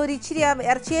 നമ്മൾ ഒരു ഇച്ചിരി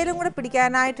ഇറച്ചിയിലും കൂടെ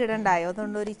പിടിക്കാനായിട്ട് ഇടണ്ടായോ,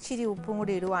 അതുകൊണ്ട് ഒരു ഇച്ചിരി ഉപ്പും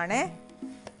കൂടി ഇടുവാണേ.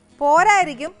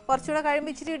 പോരായിരിക്കും, കുറച്ചുകൂടെ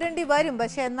കഴിയുമ്പോൾ ഇച്ചിരി ഇടേണ്ടി വരും,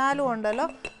 പക്ഷെ എന്നാലും ഉണ്ടല്ലോ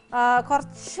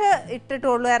കുറച്ച്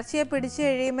ഇട്ടിട്ടുള്ളൂ. ഇറച്ചിയെ പിടിച്ച്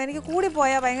കഴിയുമ്പോൾ എനിക്ക്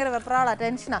കൂടിപ്പോയാൽ ഭയങ്കര വെപ്രാളാണ്,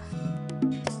 ടെൻഷനാണ്.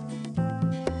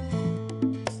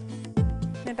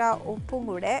 എന്നിട്ട് ആ ഉപ്പും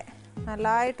കൂടെ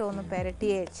നല്ലതായിട്ടൊന്ന് പുരട്ടി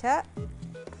വെച്ച്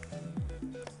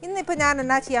ഇന്നിപ്പോൾ ഞാൻ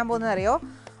എന്നാ ചെയ്യാൻ പോകുന്നത് അറിയോ?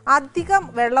 അധികം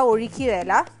വെള്ളം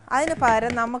ഒഴിക്കുകയില്ല. അതിന്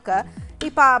പകരം നമുക്ക് ഈ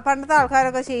പണ്ടത്തെ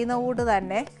ആൾക്കാരൊക്കെ ചെയ്യുന്ന കൂട്ട്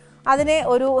തന്നെ അതിനെ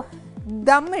ഒരു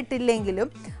ദം ഇട്ടില്ലെങ്കിലും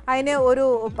അതിനെ ഒരു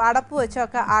അടപ്പ്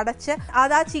വെച്ചൊക്കെ അടച്ച്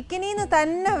അത് ആ ചിക്കനിൽ നിന്ന്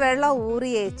തന്നെ വെള്ളം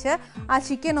ഊറിയേച്ച് ആ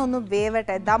ചിക്കൻ ഒന്ന്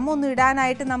വേവട്ടെ. ദമ്മൊന്നും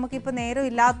ഇടാനായിട്ട് നമുക്കിപ്പോൾ നേരം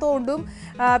ഇല്ലാത്തതുകൊണ്ടും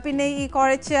പിന്നെ ഈ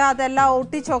കുഴച്ച് അതെല്ലാം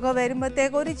ഒട്ടിച്ചൊക്കെ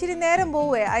വരുമ്പോഴത്തേക്ക് ഒരു ഇച്ചിരി നേരം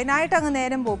പോവേ, അതിനായിട്ട് അങ്ങ്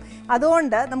നേരം പോവും.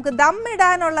 അതുകൊണ്ട് നമുക്ക് ദം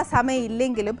ഇടാനുള്ള സമയം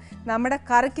ഇല്ലെങ്കിലും നമ്മുടെ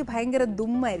കറിക്ക് ഭയങ്കര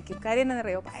ദുമ്മായിരിക്കും. കാര്യം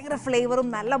എന്താണെന്നറിയോ? ഭയങ്കര ഫ്ലേവറും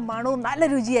നല്ല മണവും നല്ല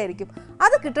രുചിയായിരിക്കും.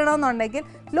 അത് കിട്ടണമെന്നുണ്ടെങ്കിൽ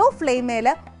ലോ ഫ്ലെയിമേൽ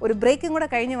ഒരു ബ്രേക്കും കൂടെ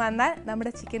കഴിഞ്ഞ് വന്നാൽ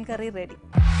നമ്മുടെ ചിക്കൻ കറി റെഡി.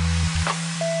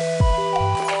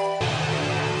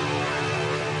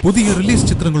 പുതിയ റിലീസ്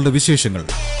ചിത്രങ്ങളുടെ വിശേഷങ്ങൾ,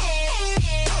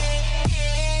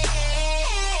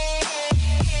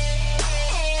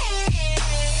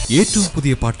 ഏറ്റവും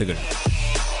പുതിയ പാട്ടുകൾ,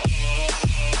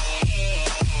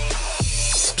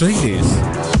 ട്രെയിലേഴ്സ്,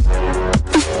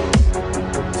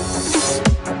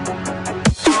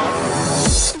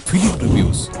 ഫിലിം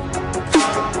റിവ്യൂസ്,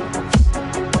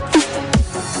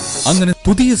 അങ്ങനെ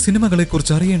പുതിയ സിനിമകളെ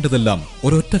കുറിച്ച് അറിയേണ്ടതെല്ലാം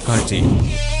ഒരൊറ്റ കാഴ്ചയിൽ.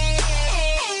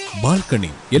 ബാൽക്കണി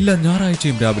എല്ലാ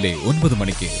ഞായറാഴ്ചയും രാവിലെ 9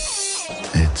 മണിക്ക്.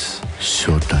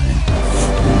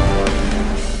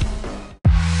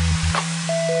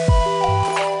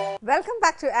 Welcome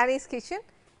back to Annie's kitchen.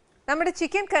 നമ്മുടെ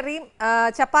ചിക്കൻ കറിയും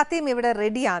ചപ്പാത്തിയും ഇവിടെ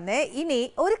റെഡിയാണ്. ഇനി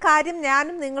ഒരു കാര്യം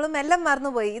ഞാനും നിങ്ങളും എല്ലാം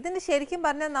മറന്നുപോയി. ഇതിന് ശരിക്കും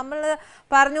പറഞ്ഞാൽ നമ്മൾ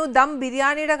പറഞ്ഞു ദം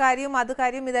ബിരിയാണിയുടെ കാര്യവും അത്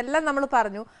കാര്യം ഇതെല്ലാം നമ്മൾ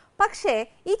പറഞ്ഞു. പക്ഷേ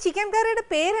ഈ ചിക്കൻ കറിയുടെ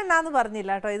പേരെന്നാന്ന്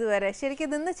പറഞ്ഞില്ല കേട്ടോ ഇതുവരെ.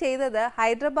 ശരിക്കും ഇന്ന് ചെയ്തത്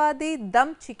ഹൈദരാബാദി ദം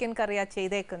ചിക്കൻ കറിയാണ്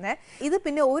ചെയ്തേക്കുന്നത്. ഇത്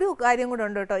പിന്നെ ഒരു കാര്യം കൂടെ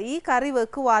ഉണ്ട് കേട്ടോ. ഈ കറി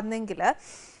വെക്കുവാണെങ്കിൽ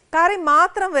കറി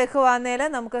മാത്രം വെക്കുവാന്നേൽ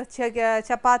നമുക്ക്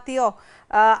ചപ്പാത്തിയോ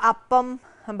അപ്പം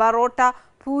ബറോട്ട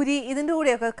പൂരി ഇതിൻ്റെ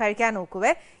കൂടെയൊക്കെ കഴിക്കാൻ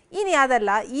നോക്കുവേ. ഇനി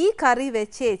അതല്ല, ഈ കറി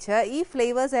വെച്ചേച്ച് ഈ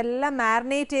ഫ്ലേവേഴ്സ് എല്ലാം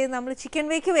മാരിനേറ്റ് ചെയ്ത് നമ്മൾ ചിക്കൻ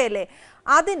വെക്കുകയല്ലേ,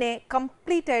 അതിനെ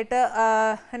കംപ്ലീറ്റ് ആയിട്ട്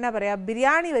എന്നാ പറയുക,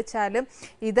 ബിരിയാണി വെച്ചാലും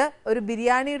ഇത് ഒരു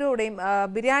ബിരിയാണിയുടെ കൂടെയും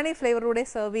ബിരിയാണി ഫ്ലേവറിലൂടെ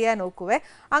സെർവ് ചെയ്യാൻ നോക്കുവേ.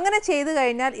 അങ്ങനെ ചെയ്ത്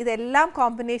കഴിഞ്ഞാൽ ഇതെല്ലാം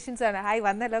കോമ്പിനേഷൻസ് ആണ്. ഹായ്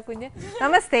വന്നല്ലോ കുഞ്ഞ്,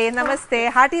 നമസ്തേ നമസ്തേ,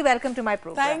 hearty welcome to my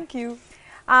programme. Thank you.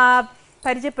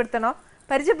 പരിചയപ്പെടുത്തണം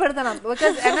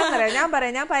because എന്നാന്നറിയാം,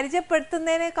 ഞാൻ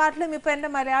പരിചയപ്പെടുത്തുന്നതിനെക്കാട്ടിലും ഇപ്പം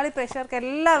എൻ്റെ മലയാളി പ്രേക്ഷകർക്ക്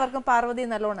എല്ലാവർക്കും പാർവതി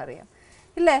നല്ലോണം അറിയാം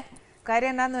ഇല്ലേ?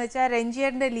 കാര്യം എന്നാന്ന് വെച്ചാൽ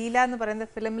രഞ്ജിയേട്ടൻ്റെ ലീല എന്ന് പറയുന്ന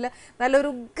ഫിലിമിൽ നല്ലൊരു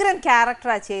ഉഗ്രൻ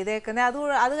ക്യാരക്ടറാണ്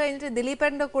ചെയ്തേക്കുന്നത്. അത് കഴിഞ്ഞിട്ട്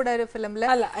ദിലീപേട്ടൻ്റെ കൂടെ ഒരു ഫിലിമിൽ,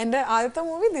 അല്ല എന്റെ ആദ്യത്തെ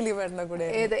മൂവി ദിലീപേട്ടൻ്റെ കൂടെ.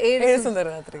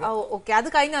 ഓക്കെ, അത്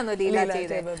കഴിഞ്ഞാന്നോ ലീല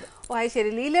ചെയ്തത്? ഓ അത് ശരി.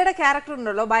 ലീലയുടെ ക്യാരക്ടർ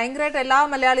ഉണ്ടല്ലോ ഭയങ്കരമായിട്ട് എല്ലാ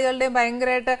മലയാളികളുടെയും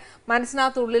ഭയങ്കരമായിട്ട്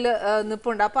മനസ്സിനകത്തുള്ളിൽ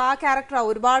നിൽപ്പുണ്ട്. അപ്പോൾ ആ ക്യാരക്ടറാണ്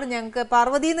ഒരുപാട് ഞങ്ങൾക്ക്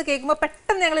പാർവതി എന്ന് കേൾക്കുമ്പോൾ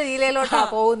പെട്ടെന്ന് ഞങ്ങൾ ലീലയിലോട്ടാണ്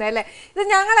പോകുന്നത് അല്ലേ. ഇത്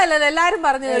ഞങ്ങളല്ലല്ലോ, എല്ലാവരും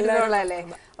പറഞ്ഞു കേട്ടിട്ടുള്ളതല്ലേ.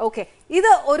 ഓക്കെ, ഇത്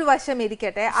ഒരു വശം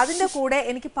ഇരിക്കട്ടെ. അതിൻ്റെ കൂടെ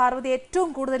എനിക്ക് പാർവതി ഏറ്റവും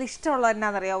കൂടുതൽ ഇഷ്ടമുള്ളത്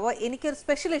എന്നാണെന്നറിയാവോ? എനിക്കൊരു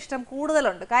സ്പെഷ്യൽ ഇഷ്ടം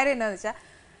കൂടുതലുണ്ട്. കാര്യം എന്താണെന്ന് വെച്ചാൽ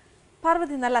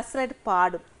പാർവതി നല്ല അസലായിട്ട്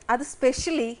പാടും. അത്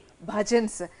സ്പെഷ്യലി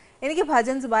ഭജൻസ്. എനിക്ക്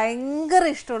ഭജൻസ് ഭയങ്കര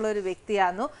ഇഷ്ടമുള്ള ഒരു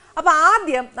വ്യക്തിയായിരുന്നു. അപ്പോൾ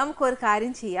ആദ്യം നമുക്കൊരു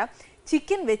കാര്യം ചെയ്യാം.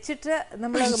 ചിക്കൻ വെച്ചിട്ട്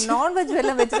നമ്മൾ നോൺ വെജ്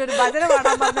എല്ലാം വെച്ചിട്ട് ഒരു ഭജന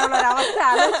പാടാൻ പറഞ്ഞുള്ള ഒരു അവസ്ഥ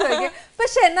ആലോചിച്ച് നോക്കിയാൽ.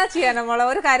 പക്ഷെ എന്നാ ചെയ്യാൻ, നമ്മളെ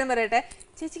ഒരു കാര്യം പറയട്ടെ,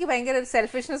 ചേച്ചിക്ക് ഭയങ്കര ഒരു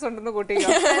സെൽഫിഷ്നെസ് ഉണ്ടെന്ന് കൂട്ടിക്കോ.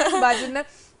 ഭജന്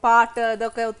പാട്ട്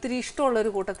ഇതൊക്കെ ഒത്തിരി ഇഷ്ടമുള്ള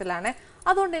ഒരു കൂട്ടത്തിലാണ്.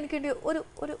 അതുകൊണ്ട് എനിക്ക് വേണ്ടി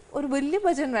ഒരു വലിയ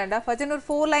ഭജൻ വേണ്ട, ഭജൻ ഒരു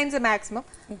 4 ലൈൻസ് മാക്സിമം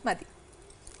മതി.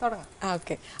 തുടങ്ങാം.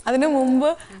 ഓക്കെ, അതിനു മുമ്പ്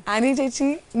ആനി ചേച്ചി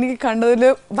എനിക്ക് കണ്ടതിൽ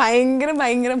ഭയങ്കര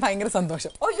ഭയങ്കര ഭയങ്കര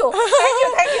സന്തോഷം.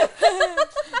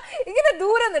 ഇങ്ങനെ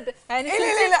ദൂരം നിന്നിട്ട്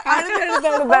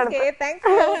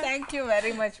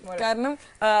കാരണം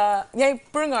ഞാൻ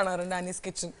ഇപ്പോഴും കാണാറുണ്ട് ആനീസ്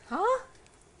കിച്ചൺ.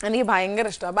 എനിക്ക് ഭയങ്കര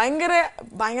ഇഷ്ടമാണ്. ഭയങ്കര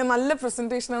ഭയങ്കര നല്ല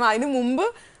പ്രസന്റേഷൻ ആണ്. അതിനു മുമ്പ്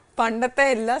പണ്ടത്തെ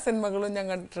എല്ലാ സിനിമകളും ഞാൻ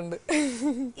കണ്ടിട്ടുണ്ട്.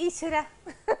 ഈശ്വര,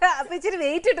 അപ്പൊ ഇച്ചിരി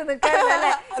വെയിറ്റ് ഇട്ട്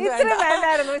നിൽക്കാനല്ലേ? ഇത്ര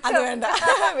വേണ്ടായിരുന്നു.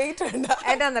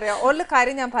 എന്താന്നറിയോ, ഉള്ള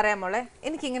കാര്യം ഞാൻ പറയാൻ മോളെ,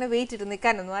 എനിക്ക് ഇങ്ങനെ വെയിറ്റ് ഇട്ട്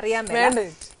നിൽക്കാനൊന്നും അറിയാൻ വേണ്ട.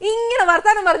 ഇങ്ങനെ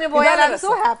വർത്താനം പറഞ്ഞു പോയാൽ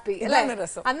സോ ഹാപ്പി അല്ലേ?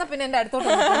 അന്ന പിന്നെ എന്റെ അടുത്തോട്ട്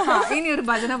ഇനി ഒരു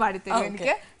ഭജന പാടിത്തരും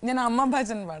എനിക്ക്. ഞാൻ അമ്മ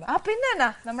ഭജൻ പാടാം. പിന്നെ എന്നാ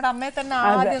നമ്മുടെ അമ്മയെ തന്നെ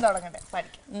ആദ്യം തുടങ്ങട്ടെ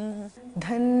പഠിക്കാം.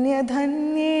 ധന്യ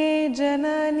ധന്യേ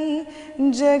ജനനി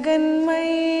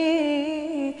ജഗന്മയീ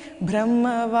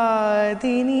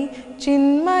ബ്രഹ്മവാദിനി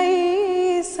ചിന്മയീ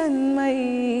സന്മയീ.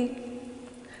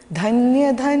 ധന്യ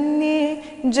ധന്യേ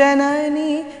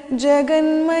ജനനി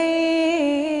ജഗന്മയീ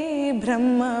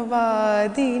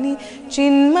ബ്രഹ്മവാദിനി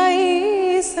ചിന്മയീ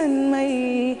സന്മയീ.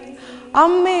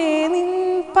 അമ്മേ നിൻ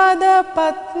പദ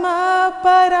പത്മപരാഗമെൻ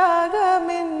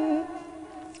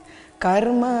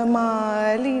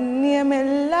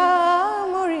കർമ്മമാലിന്യമെല്ലാം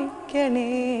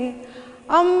ഒഴിക്കണേ.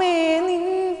 അമ്മേ നിൻ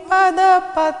പദ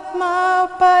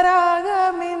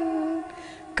പത്മപരാഗമെൻ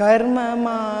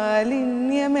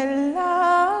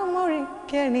കർമ്മമാലിന്യമെല്ലാം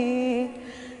ഒഴിക്കണേ.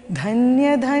 ധന്യ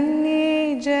ധന്യേ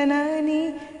ജനനി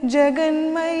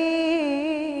ജഗന്മയീ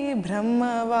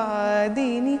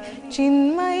ബ്രഹ്മവാദിനി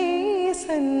ചിന്മയീ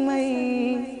സന്മയീ.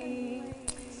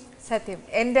 സത്യം,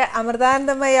 എൻ്റെ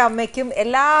അമൃതാനന്ദമയ അമ്മയ്ക്കും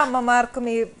എല്ലാ അമ്മമാർക്കും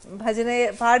ഈ ഭജന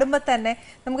പാടുമ്പോൾ തന്നെ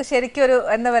നമുക്ക് ശരിക്കും ഒരു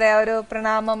എന്താ പറയാ, ഒരു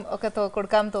പ്രണാമം ഒക്കെ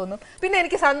കൊടുക്കാൻ തോന്നും. പിന്നെ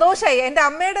എനിക്ക് സന്തോഷമായി, എൻ്റെ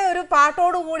അമ്മയുടെ ഒരു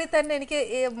പാട്ടോടുകൂടി തന്നെ എനിക്ക്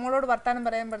മോളോട് വർത്താനം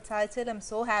പറയാൻ സാധിച്ചതിൽ ഐ എം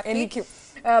സോ ഹാപ്പി.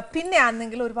 പിന്നെ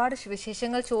ആണെങ്കിൽ ഒരുപാട്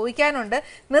വിശേഷങ്ങൾ ചോദിക്കാനുണ്ട്.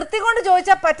 നിർത്തിക്കൊണ്ട്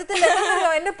ചോദിച്ചാൽ പറ്റത്തില്ല,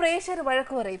 എന്റെ പ്രേക്ഷകർ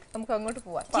വഴക്ക് പറയും. നമുക്ക് അങ്ങോട്ട്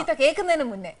പോവാം, ചീത്ത കേൾക്കുന്നതിന്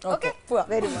മുന്നേ. ഓക്കെ,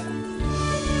 വരും.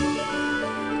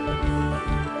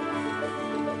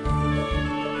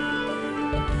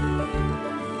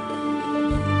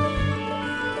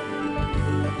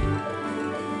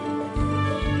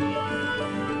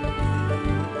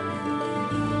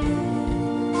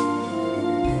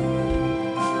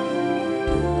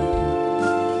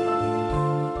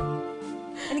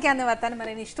 എനിക്ക് അന്ന് വർത്താനം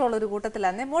പറയാൻ ഇഷ്ടമുള്ള ഒരു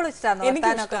കൂട്ടത്തിലാന്നേ. മോള് ഇഷ്ടമാണോ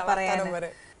വർത്താനമൊക്കെ പറയാൻ?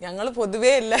 ഞങ്ങള്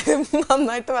പൊതുവേ എല്ലാരും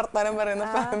നന്നായിട്ട് വർത്താനം പറയുന്ന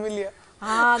ഫാമിലിയാ.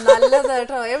 നല്ലത്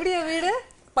കേട്ടോ. എവിടെയാ വീട്?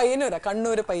 പയ്യന്നൂരാ,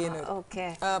 കണ്ണൂര് പയ്യന്നൂർ. ഓക്കെ.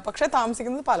 പക്ഷെ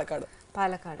താമസിക്കുന്നത് പാലക്കാട്.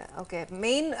 പാലക്കാട്. ഓക്കെ.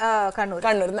 മെയിൻ കണ്ണൂർ.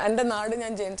 കണ്ണൂർ എന്റെ നാട്.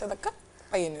 ഞാൻ ജനിച്ചതൊക്കെ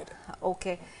പയ്യന്നൂര്.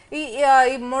 ഓക്കെ. ഈ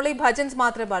മോളി ഭജൻസ്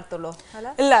മാത്രമേ പാടത്തുള്ളൂ?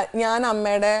 ഇല്ല, ഞാൻ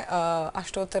അമ്മയുടെ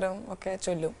അഷ്ടോത്തരം ഒക്കെ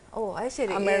ചൊല്ലും. ഓ, അത്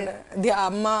ശരി.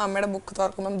 അമ്മയുടെ ബുക്ക്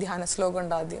തുറക്കുമ്പോൾ ധ്യാന ശ്ലോകം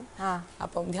ഉണ്ട് ആദ്യം.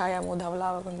 അപ്പം ധ്യായാമോ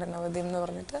ധവലാവകുണ്ടനവദ്യം എന്ന്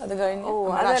പറഞ്ഞിട്ട് അത് കഴിഞ്ഞ്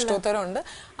അഷ്ടോത്തരം ഉണ്ട്.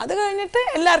 അത് കഴിഞ്ഞിട്ട്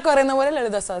എല്ലാവർക്കും അറിയുന്ന പോലെ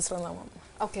ലളിത സഹസ്രനാമം.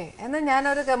 ഓക്കെ. എന്നാൽ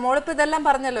ഞാനൊരു മോളിപ്പ് ഇതെല്ലാം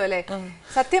പറഞ്ഞല്ലോ അല്ലേ?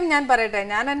 സത്യം ഞാൻ പറയട്ടെ,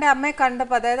 ഞാൻ എൻ്റെ അമ്മയെ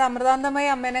കണ്ടപ്പോൾ, അതായത് അമൃതാനന്ദമയ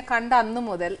അമ്മേനെ കണ്ട അന്ന്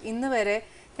മുതൽ ഇന്ന് വരെ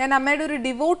ഞാൻ അമ്മയുടെ ഒരു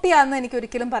ഡിവോട്ടിയാണെന്ന് എനിക്ക്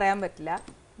ഒരിക്കലും പറയാൻ പറ്റില്ല.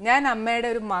 ഞാൻ അമ്മയുടെ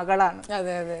ഒരു മകളാണ്.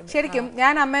 ശരിക്കും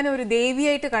ഞാൻ അമ്മേനെ ഒരു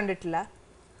ദേവിയായിട്ട് കണ്ടിട്ടില്ല,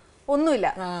 ഒന്നുമില്ല.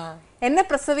 എന്നെ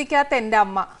പ്രസവിക്കാത്ത എൻ്റെ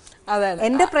അമ്മ,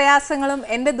 എന്റെ പ്രയാസങ്ങളും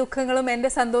എന്റെ ദുഃഖങ്ങളും എന്റെ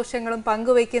സന്തോഷങ്ങളും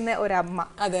പങ്കുവെക്കുന്ന ഒരമ്മ.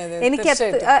 എനിക്ക്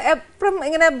എപ്പോഴും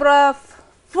ഇങ്ങനെ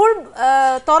ഫുൾ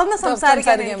തുറന്ന്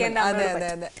സംസാരിക്കാൻ എനിക്ക് എന്റെ അമ്മ,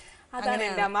 അതാണ്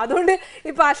എന്റെ അമ്മ. അതുകൊണ്ട്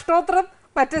ഇപ്പൊ അഷ്ടോത്രം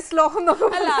മറ്റേ ശ്ലോകം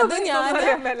അത് ഞാൻ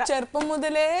ചെറുപ്പം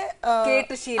മുതലേ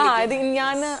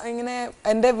ഞാൻ ഇങ്ങനെ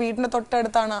എന്റെ വീടിന്റെ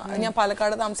തൊട്ടടുത്താണ്, ഞാൻ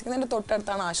പാലക്കാട് താമസിക്കുന്ന എന്റെ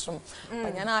തൊട്ടടുത്താണ് ആശ്രമം.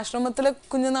 ഞാൻ ആശ്രമത്തില്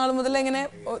കുഞ്ഞുനാൾ മുതൽ ഇങ്ങനെ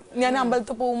ഞാൻ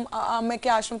അമ്പലത്തിൽ പോവും.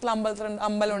 അമ്മയ്ക്ക് ആശ്രമത്തിൽ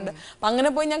അമ്പലമുണ്ട്. അപ്പൊ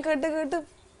അങ്ങനെ പോയി ഞാൻ കേട്ട്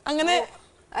അങ്ങനെ.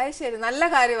 അത് ശരി, നല്ല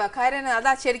കാര്യമാണ്. കാര്യം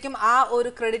അതാ ശരിക്കും ആ ഒരു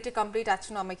ക്രെഡിറ്റ് കംപ്ലീറ്റ്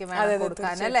അച്ഛനും അമ്മയ്ക്കും വേണം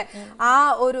കൊടുക്കാൻ അല്ലെ. ആ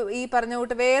ഒരു ഈ പറഞ്ഞ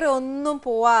കൂട്ട് വേറെ ഒന്നും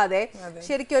പോവാതെ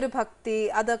ശരിക്കും ഒരു ഭക്തി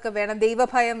അതൊക്കെ വേണം,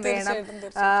 ദൈവഭയം വേണം,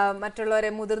 മറ്റുള്ളവരെ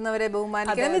മുതിർന്നവരെ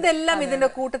ബഹുമാനിക്കണം. ഇതെല്ലാം ഇതിന്റെ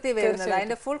കൂട്ടത്തിൽ വരുന്നത്.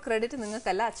 അതിന്റെ ഫുൾ ക്രെഡിറ്റ്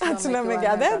നിങ്ങൾക്കല്ല, അച്ഛനും അമ്മയ്ക്കും.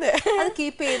 അത്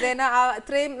കീപ്പ് ചെയ്തതിന്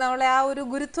ഇത്രയും നമ്മളെ ആ ഒരു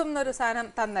ഗുരുത്വം എന്നൊരു സാധനം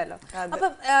തന്നല്ലോ. അപ്പൊ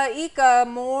ഈ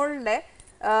മോളുടെ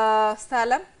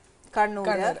സ്ഥലം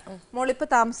കണ്ണൂര്, മോളിപ്പോ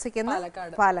താമസിക്കുന്ന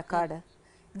പാലക്കാട്.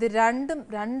 ഇത് രണ്ട്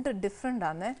ഡിഫറെന്റ്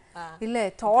ആണ് ഇല്ലേ?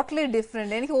 Totally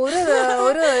different. എനിക്ക്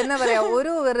ഒരു എന്താ പറയാ,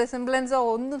 ഒരു റിസംബ്ലൻസോ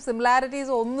ഒന്നും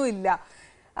സിമിലാരിറ്റീസോ ഒന്നും ഇല്ല.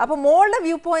 അപ്പൊ മോളുടെ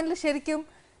വ്യൂ പോയിന്റിൽ ശരിക്കും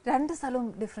രണ്ട് സ്ഥലവും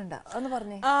ഡിഫറെന്റാ. ഒന്ന്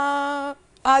പറഞ്ഞേ.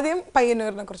 ആദ്യം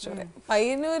പയ്യന്നൂരിനെ കുറിച്ച് പറയാം.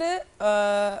 പയ്യന്നൂര്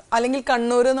അല്ലെങ്കിൽ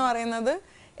കണ്ണൂർ എന്ന് പറയുന്നത്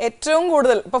ഏറ്റവും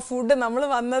കൂടുതൽ ഇപ്പൊ ഫുഡ് നമ്മൾ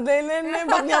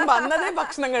ഞാൻ വന്നതേ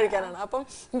ഭക്ഷണം കഴിക്കാനാണ്. അപ്പം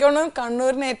എനിക്ക് തോന്നുന്നു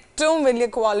കണ്ണൂരിന് ഏറ്റവും വലിയ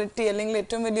ക്വാളിറ്റി അല്ലെങ്കിൽ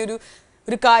ഏറ്റവും വലിയൊരു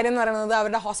കാര്യം എന്ന് പറയുന്നത്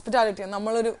അവരുടെ ഹോസ്പിറ്റാലിറ്റി.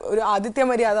 നമ്മളൊരു ആതിഥ്യ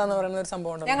മര്യാദ എന്ന് പറയുന്ന ഒരു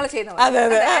സംഭവം ഉണ്ട്. അതെ.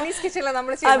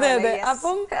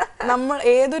 അപ്പം നമ്മൾ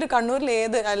ഏതൊരു കണ്ണൂരിൽ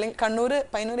അല്ലെങ്കിൽ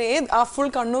പയ്യന്നൂർ ആ ഫുൾ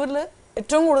കണ്ണൂരിൽ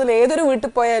ഏറ്റവും കൂടുതൽ ഏതൊരു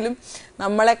വീട്ടിൽ പോയാലും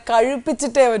നമ്മളെ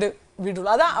കഴിപ്പിച്ചിട്ടേ അവര് വിടുള്ളൂ.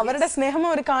 അതാ അവരുടെ സ്നേഹം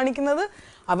അവർ കാണിക്കുന്നത്.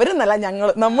 അവരെന്നല്ല,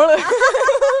 നമ്മുടെ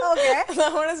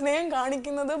സ്നേഹം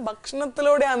കാണിക്കുന്നത്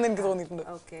ഭക്ഷണത്തിലൂടെയാണെന്ന് എനിക്ക് തോന്നിയിട്ടുണ്ട്.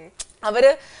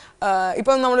 അവര്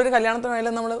ഇപ്പം നമ്മളൊരു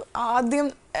കല്യാണത്തിനായാലും നമ്മൾ ആദ്യം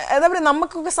എന്താ പറയുക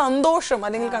നമുക്കൊക്കെ സന്തോഷം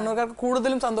അല്ലെങ്കിൽ കണ്ണൂർക്കാർക്ക്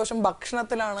കൂടുതലും സന്തോഷം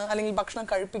ഭക്ഷണത്തിലാണ് അല്ലെങ്കിൽ ഭക്ഷണം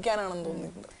കഴിപ്പിക്കാനാണെന്ന്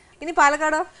തോന്നിയിട്ടുണ്ട്. ഇനി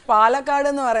പാലക്കാട്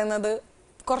എന്ന് പറയുന്നത്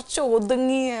കുറച്ച്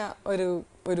ഒതുങ്ങിയ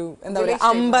ഒരു എന്താ പറയുക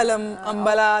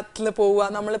അമ്പലത്തിൽ പോവുക.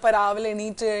 നമ്മളിപ്പോ രാവിലെ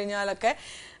എണീറ്റ് കഴിഞ്ഞാലൊക്കെ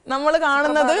നമ്മൾ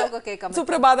കാണുന്നത്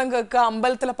സുപ്രഭാതം കേൾക്കുക,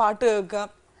 അമ്പലത്തിലെ പാട്ട് കേൾക്കുക,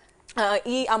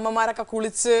 ഈ അമ്മമാരൊക്കെ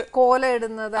കുളിച്ച് കോല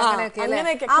ഇടുന്നത്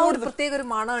അങ്ങനെയൊക്കെ പ്രത്യേക ഒരു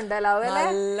മണം ഉണ്ടല്ലോ,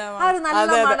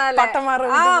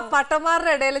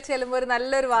 പട്ടന്മാരുടെ ഇടയിൽ ചെല്ലുമ്പോ ഒരു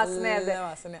നല്ലൊരു വാസനയാണ്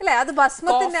അല്ലെ? അത്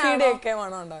ഭസ്മത്തിന്റെ ഒക്കെ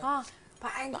മണം ഉണ്ടാവും.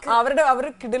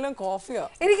 അവരുടെ കിടിലും കോഫിയോ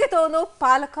എനിക്ക് തോന്നുന്നു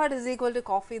Palakkad is equal to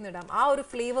coffee ഇടാം. ആ ഒരു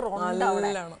ഫ്ലേവർ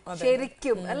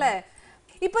ശരിക്കും അല്ലെ?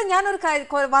 ഇപ്പൊ ഞാനൊരു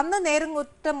വന്ന നേരം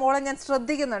കുറ്റ മോളെ ഞാൻ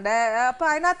ശ്രദ്ധിക്കുന്നുണ്ട്. അപ്പൊ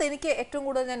അതിനകത്ത് എനിക്ക് ഏറ്റവും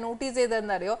കൂടുതൽ ഞാൻ notice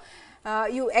ചെയ്തതെന്നറിയോ,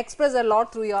 U express a lot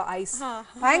through your eyes.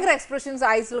 ഭയങ്കര എക്സ്പ്രഷൻസ്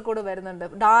ഐസിൽ കൂടെ വരുന്നുണ്ട്.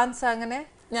 ഡാൻസ് അങ്ങനെ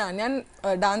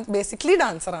ഞാൻ ബേസിക്കലി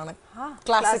ഡാൻസറാണ്,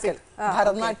 ക്ലാസിക്കൽ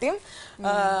ഭരതനാട്യം.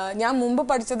 ഞാൻ മുമ്പ്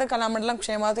പഠിച്ചത് കലാമണ്ഡലം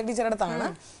ക്ഷേമാവതി ടീച്ചറുടെ അടുത്താണ്.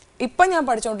 ഇപ്പൊ ഞാൻ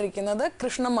പഠിച്ചുകൊണ്ടിരിക്കുന്നത്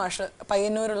കൃഷ്ണമാഷ്,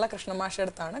 പയ്യന്നൂരുള്ള കൃഷ്ണമാഷ്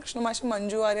അടുത്താണ്. കൃഷ്ണമാഷ്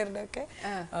മഞ്ജു വാര്യരുടെ ഒക്കെ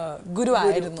ഗുരു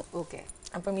ആയിരുന്നു.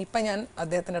 അപ്പം ഇപ്പൊ ഞാൻ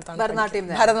അദ്ദേഹത്തിന്റെ അടുത്താണ്,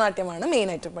 ഭരതനാട്യമാണ് മെയിൻ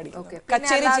ആയിട്ട് പഠിക്കുന്നത്,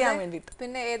 കച്ചേരി ചെയ്യാൻ വേണ്ടിട്ട്.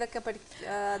 പിന്നെ ഏതൊക്കെ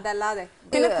അതല്ലാതെ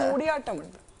പിന്നെ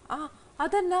കൂടിയാട്ടമുണ്ട്.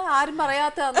 അതന്നെ ആരും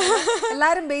പറയാത്ത,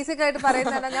 എല്ലാരും ബേസിക് ആയിട്ട്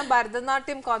പറയുന്ന ഞാൻ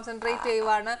ഭരതനാട്യം കോൺസെൻട്രേറ്റ്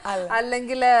ചെയ്യുവാണ്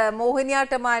അല്ലെങ്കിൽ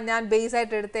മോഹിനിയാട്ടമാ ഞാൻ ബേസ്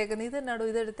ആയിട്ട് എടുത്തേക്കുന്നത്. ഇതെന്നാടോ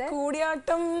ഇതെടുത്തേ?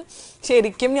 കൂടിയാട്ടം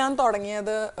ശരിക്കും ഞാൻ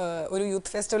തുടങ്ങിയത് ഒരു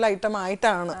യൂത്ത് ഫെസ്റ്റിവൽ ഐറ്റം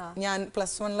ആയിട്ടാണ് ഞാൻ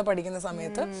 +1 പഠിക്കുന്ന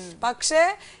സമയത്ത്. പക്ഷേ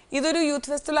ഇതൊരു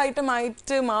യൂത്ത് ഫെസ്റ്റിവൽ ഐറ്റം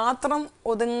ആയിട്ട് മാത്രം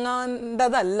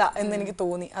ഒതുങ്ങേണ്ടതല്ല എന്നെനിക്ക്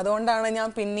തോന്നി. അതുകൊണ്ടാണ് ഞാൻ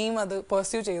പിന്നെയും അത്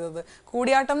പെർസ്യൂ ചെയ്തത്.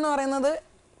 കൂടിയാട്ടം എന്ന് പറയുന്നത്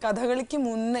കഥകളിക്ക്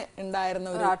മുന്നേ ഉണ്ടായിരുന്ന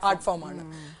ഒരു ആർട്ട് ഫോമാണ്.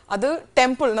 അത്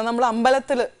ടെമ്പിൾ, നമ്മൾ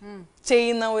അമ്പലത്തിൽ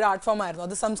ചെയ്യുന്ന ഒരു ആർട്ട് ഫോം ആയിരുന്നു.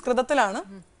 അത് സംസ്കൃതത്തിലാണ്.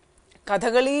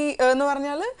 കഥകളി എന്ന്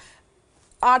പറഞ്ഞാൽ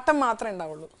ആട്ടം മാത്രമേ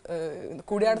ഉണ്ടാവുള്ളൂ.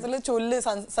 കൂടിയാട്ടത്തിൽ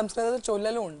സംസ്കൃതത്തിൽ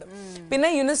ചൊല്ലലും ഉണ്ട്. പിന്നെ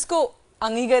യുനെസ്കോ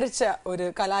അംഗീകരിച്ച ഒരു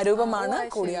കലാരൂപമാണ്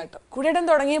കൂടിയാട്ടം. കൂടിയാട്ടം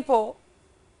തുടങ്ങിയപ്പോ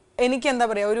എനിക്ക് എന്താ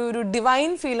പറയാ, ഒരു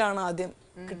ഡിവൈൻ ഫീലാണ് ആദ്യം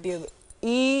കിട്ടിയത്.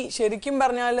 ഈ ശരിക്കും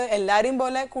പറഞ്ഞാൽ എല്ലാരെയും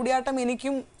പോലെ കൂടിയാട്ടം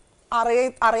എനിക്കും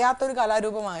അറിയാത്തൊരു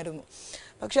കലാരൂപമായിരുന്നു.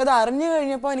 പക്ഷെ അത് അറിഞ്ഞു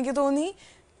കഴിഞ്ഞപ്പോൾ എനിക്ക് തോന്നി,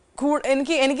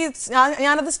 എനിക്ക്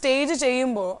ഞാനത് സ്റ്റേജ്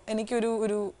ചെയ്യുമ്പോൾ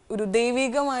എനിക്കൊരു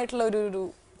ദൈവികമായിട്ടുള്ള ഒരു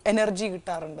എനർജി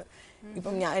കിട്ടാറുണ്ട്.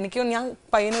 ഇപ്പം ഞാൻ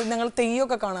പയ്യന്നൂർ ഞങ്ങൾ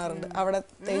തെയ്യമൊക്കെ കാണാറുണ്ട്. അവിടെ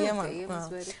തെയ്യമാണ്.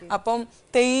 അപ്പം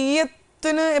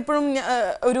തെയ്യത്തിന് എപ്പോഴും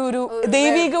ഒരു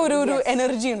ദൈവിക ഒരു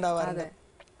എനർജി ഉണ്ടാവാറുണ്ട്,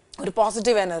 ഒരു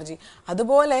പോസിറ്റീവ് എനർജി.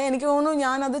 അതുപോലെ എനിക്ക് തോന്നുന്നു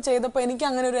ഞാനത് ചെയ്തപ്പോൾ എനിക്ക്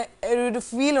അങ്ങനെ ഒരു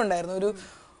ഫീൽ ഉണ്ടായിരുന്നു.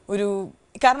 ഒരു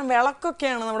കാരണം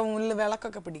വിളക്കൊക്കെയാണ് നമ്മുടെ മുന്നിൽ,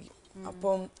 വിളക്കൊക്കെ പിടിക്കും.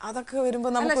 അപ്പം അതൊക്കെ വരുമ്പോ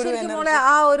നമുക്ക്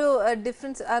ആ ഒരു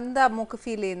ഡിഫറൻസ് എന്താ നമുക്ക്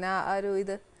ഫീൽ ചെയ്യുന്ന ആ ഒരു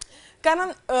ഇത്? കാരണം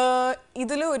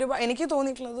ഇതില് എനിക്ക്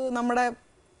തോന്നിയിട്ടുള്ളത് നമ്മുടെ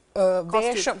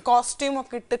വേഷം, കോസ്റ്റ്യൂം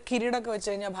ഒക്കെ ഇട്ട് കിരീടൊക്കെ വെച്ച്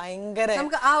കഴിഞ്ഞാൽ ഭയങ്കര,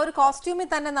 നമുക്ക് ആ ഒരു കോസ്റ്റ്യൂമിൽ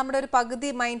തന്നെ നമ്മുടെ ഒരു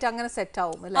പകുതി മൈൻഡ് അങ്ങനെ സെറ്റ്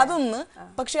ആവും അതൊന്ന്.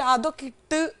 പക്ഷെ അതൊക്കെ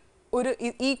ഇട്ട്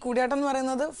ഈ കൂടിയാട്ടം എന്ന്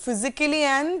പറയുന്നത് ഫിസിക്കലി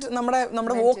ആൻഡ്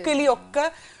നമ്മുടെ വോക്കലി ഒക്കെ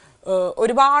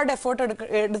ഒരുപാട് എഫേർട്ട്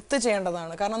എടുത്ത്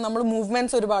ചെയ്യേണ്ടതാണ്. കാരണം നമ്മൾ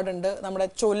മൂവ്മെന്റ്സ് ഒരുപാടുണ്ട്. നമ്മുടെ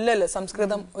ചൊല്ലല്,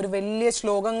 സംസ്കൃതം ഒരു വലിയ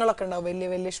ശ്ലോകങ്ങളൊക്കെ ഉണ്ടാവും, വലിയ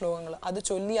വലിയ ശ്ലോകങ്ങൾ. അത്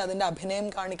ചൊല്ലി അതിന്റെ അഭിനയം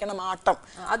കാണിക്കണം,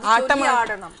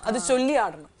 അത് ചൊല്ലി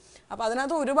ആടണം. അപ്പൊ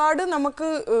അതിനകത്ത് ഒരുപാട് നമുക്ക്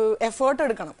എഫേർട്ട്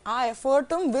എടുക്കണം. ആ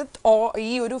എഫേർട്ടും വിത്ത്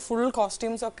ഈ ഒരു ഫുൾ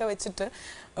കോസ്റ്റ്യൂംസ് ഒക്കെ വെച്ചിട്ട്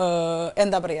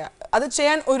എന്താ പറയാ, അത്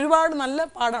ചെയ്യാൻ ഒരുപാട് നല്ല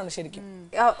പാടാണ് ശരിക്കും.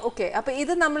 ഓക്കെ, അപ്പൊ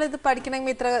ഇത് നമ്മളിത്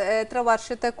പഠിക്കണമെങ്കിൽ എത്ര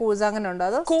വർഷത്തെ കോഴ്സ് അങ്ങനെ ഉണ്ടോ?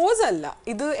 അത് കോഴ്സ് അല്ല,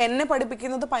 ഇത് എന്നെ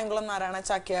പഠിപ്പിക്കുന്നത് പൈങ്കുളം നാരായണ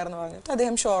ചാക്യാർ എന്ന് പറഞ്ഞിട്ട്,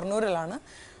 അദ്ദേഹം ഷൊർണൂരിലാണ്.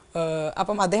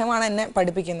 അപ്പം അദ്ദേഹമാണ് എന്നെ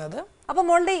പഠിപ്പിക്കുന്നത്. അപ്പൊ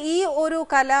മോളുടെ ഈ ഒരു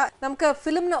കല നമുക്ക്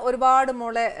ഫിലിമിന് ഒരുപാട്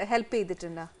മോളെ ഹെൽപ്പ്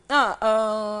ചെയ്തിട്ടുണ്ടോ?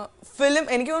 ഫിലിം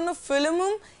എനിക്ക് തോന്നുന്നു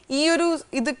ഫിലിമും ഈ ഒരു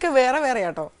ഇതൊക്കെ വേറെ വേറെ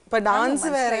ആട്ടോ. ഇപ്പൊ ഡാൻസ്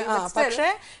വേറെ, പക്ഷെ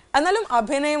എന്നാലും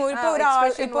അഭിനയം ഇപ്പൊ ഒരാൾ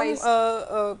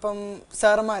ഇപ്പം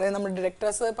സാറുമാരെ നമ്മുടെ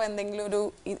ഡയറക്ടേഴ്സ് ഇപ്പൊ എന്തെങ്കിലും ഒരു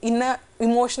ഇന്ന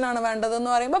ഇമോഷനാണ് വേണ്ടതെന്ന്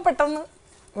പറയുമ്പോ പെട്ടെന്ന്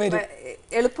വരും,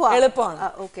 എളുപ്പമാണ്.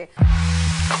 ഓക്കെ,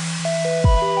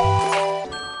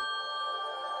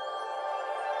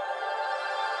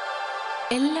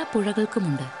 എല്ലാ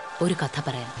പുഴകൾക്കുമുണ്ട് ഒരു കഥ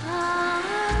പറയാൻ.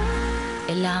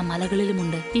 എല്ലാ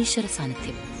മലകളിലുമുണ്ട് ഈശ്വര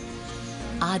സാന്നിധ്യം.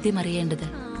 ആദ്യം അറിയേണ്ടത്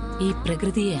ഈ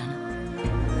പ്രകൃതിയെയാണ്.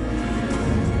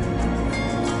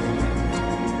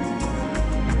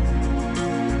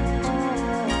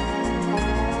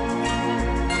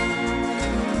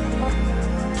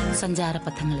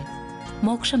 സഞ്ചാരപഥങ്ങളിൽ,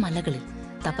 മോക്ഷമലകളിൽ,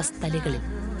 തപസ്ഥലികളിൽ,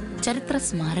 ചരിത്ര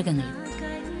സ്മാരകങ്ങളിൽ,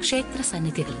 ക്ഷേത്ര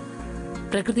സന്നിധികളിൽ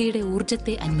പ്രകൃതിയുടെ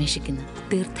ഊർജത്തെ അന്വേഷിക്കുന്ന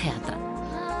തീർത്ഥയാത്ര.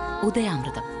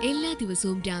 ഉദയാമൃതം എല്ലാ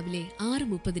ദിവസവും രാവിലെ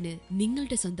 6:30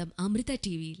 നിങ്ങളുടെ സ്വന്തം അമൃത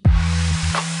ടിവിയിൽ.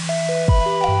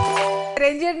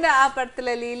 രഞ്ജിയുടെ ആ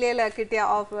പടത്തിലെ ലീലയില് കിട്ടിയ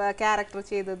ക്യാരക്ടർ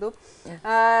ചെയ്തതും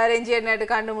രഞ്ജിയായിട്ട്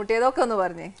കണ്ടുമുട്ടിയതും ഒക്കെ ഒന്ന്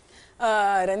പറഞ്ഞേ.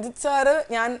 രഞ്ജിത്ത് സാറ്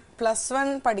ഞാൻ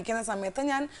 +1 പഠിക്കുന്ന സമയത്ത്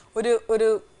ഞാൻ ഒരു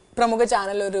പ്രമുഖ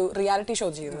ചാനൽ ഒരു റിയാലിറ്റി ഷോ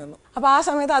ചെയ്തിരുന്നു. അപ്പൊ ആ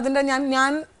സമയത്ത് അതിന്റെ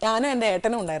ഞാനും എന്റെ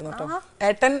ഏട്ടനും ഉണ്ടായിരുന്നു കേട്ടോ.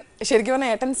 ഏട്ടൻ ശരിക്കും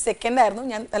പറഞ്ഞാൽ ഏട്ടൻ 2nd ആയിരുന്നു,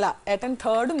 ഏട്ടൻ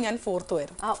 3rd ഞാൻ 4th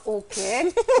ആയിരുന്നു.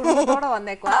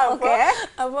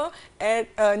 അപ്പൊ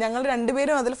ഞങ്ങൾ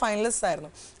രണ്ടുപേരും അതിൽ ഫൈനലിസ്റ്റ്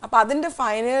ആയിരുന്നു. അപ്പൊ അതിന്റെ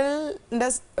ഫൈനലിന്റെ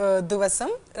ദിവസം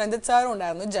രഞ്ജിത്ത് സാറും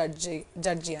ഉണ്ടായിരുന്നു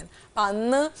ജഡ്ജ് ചെയ്യാൻ. അപ്പൊ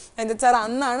രഞ്ജിത്ത് സാർ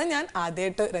അന്നാണ് ഞാൻ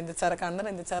ആദ്യമായിട്ട് രഞ്ജിത്ത് സാറെ കാണുന്നത്,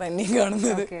 രഞ്ജിത്ത് സാർ എന്നെയും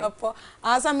കാണുന്നത്. അപ്പൊ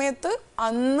ആ സമയത്ത്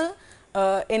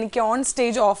എനിക്ക് ഓൺ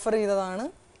സ്റ്റേജ് ഓഫർ ചെയ്തതാണ്.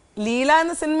 ലീല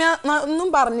എന്ന സിനിമ ഒന്നും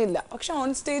പറഞ്ഞില്ല, പക്ഷെ ഓൺ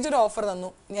സ്റ്റേജ് ഒരു ഓഫർ തന്നു.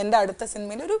 എൻ്റെ അടുത്ത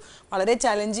സിനിമയിൽ ഒരു വളരെ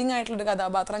ചലഞ്ചിങ് ആയിട്ടുള്ളൊരു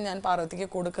കഥാപാത്രം ഞാൻ പാർവതിക്ക്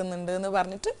കൊടുക്കുന്നുണ്ട് എന്ന്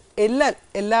പറഞ്ഞിട്ട്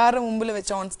എല്ലാവരുടെ മുമ്പിൽ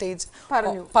വെച്ച് ഓൺ സ്റ്റേജ്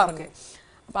പറഞ്ഞു.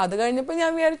 അപ്പൊ അത് കഴിഞ്ഞപ്പോൾ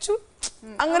ഞാൻ വിചാരിച്ചു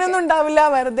അങ്ങനെയൊന്നും ഉണ്ടാവില്ല,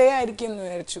 വെറുതെ ആയിരിക്കും എന്ന്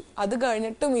വിചാരിച്ചു. അത്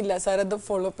കഴിഞ്ഞിട്ടും ഇല്ല, സാർ അത്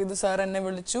ഫോളോ അപ്പ് ചെയ്തു. സാർ എന്നെ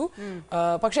വിളിച്ചു.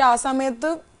 പക്ഷെ ആ സമയത്ത്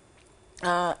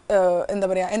എന്താ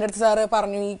പറയാ, എൻ്റെ അടുത്ത് സാറ്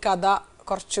പറഞ്ഞു ഈ കഥ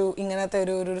കുറച്ചു ഇങ്ങനത്തെ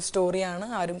ഒരു സ്റ്റോറിയാണ്,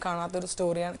 ആരും കാണാത്തൊരു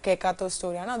സ്റ്റോറിയാണ്, കേൾക്കാത്തൊരു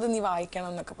സ്റ്റോറിയാണ്, അത് നീ വായിക്കണം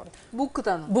എന്നൊക്കെ പറഞ്ഞു.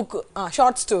 ബുക്ക്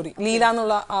ഷോർട്ട് സ്റ്റോറി ലീല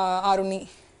എന്നുള്ള ആരുണി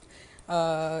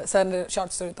സാറിന്റെ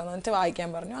ഷോർട്ട് സ്റ്റോറി തന്നു, എന്നിട്ട് വായിക്കാൻ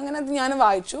പറഞ്ഞു. അങ്ങനെ അത് ഞാൻ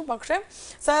വായിച്ചു. പക്ഷെ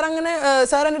സാർ എൻ്റെ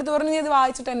അടുത്ത് പറഞ്ഞു നീ ഇത്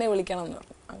വായിച്ചിട്ട് എന്നെ വിളിക്കണം എന്ന്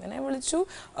പറഞ്ഞു. അങ്ങനെ വിളിച്ചു.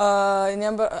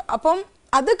 അപ്പം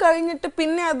അത് കഴിഞ്ഞിട്ട്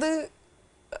പിന്നെ അത്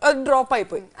ഡ്രോപ്പായി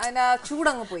പോയി,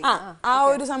 ചൂടങ്ങ് പോയി ആ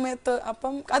ഒരു സമയത്ത്.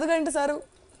 അപ്പം അത് കഴിഞ്ഞിട്ട് സാറ്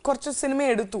കുറച്ച് സിനിമ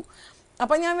എടുത്തു.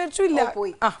 അപ്പൊ ഞാൻ വിചാരിച്ചു ഇല്ല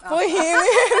പോയി.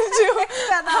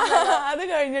 അത്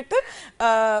കഴിഞ്ഞിട്ട്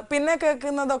പിന്നെ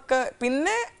കേൾക്കുന്നതൊക്കെ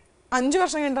പിന്നെ 5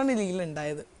 വർഷം കഴിഞ്ഞിട്ടാണ് ലീല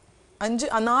ഉണ്ടായത്.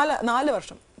 4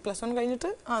 വർഷം +1 കഴിഞ്ഞിട്ട്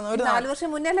 4 വർഷം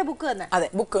മുന്നേ ബുക്ക് തന്നെ. അതെ,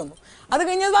 ബുക്ക് വന്നു. അത്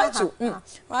കഴിഞ്ഞത്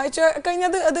വായിച്ചു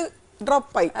കഴിഞ്ഞത് അത്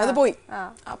ഡ്രോപ്പായി, അത് പോയി.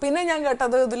 പിന്നെ ഞാൻ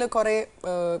കേട്ടത് ഇതില് കുറെ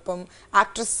ഇപ്പം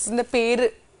ആക്ട്രസിന്റെ പേര്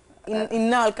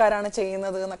ഇന്ന ആൾക്കാരാണ്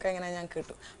ചെയ്യുന്നത് എന്നൊക്കെ ഇങ്ങനെ ഞാൻ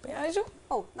കേട്ടു.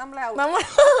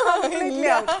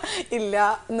 ഇല്ല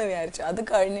എന്ന് വിചാരിച്ചു. അത്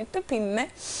കഴിഞ്ഞിട്ട് പിന്നെ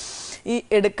ഈ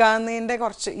എടുക്കാവുന്നതിന്റെ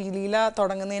ഈ ലീല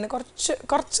തുടങ്ങുന്നതിന്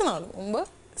കുറച്ച് നാൾ മുമ്പ്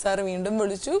സാറ് വീണ്ടും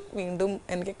വിളിച്ചു, വീണ്ടും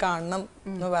എനിക്ക് കാണണം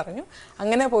എന്ന് പറഞ്ഞു.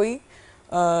 അങ്ങനെ പോയി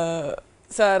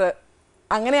സാറ്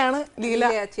അങ്ങനെയാണ് ലീല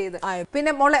ചെയ്ത്.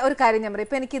 പിന്നെ മോളെ ഒരു കാര്യം ഞാൻ പറയാം,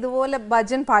 ഇപ്പൊ എനിക്ക് ഇതുപോലെ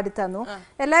ഭജൻ പാടി തന്നു.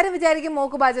 എല്ലാരും വിചാരിക്കും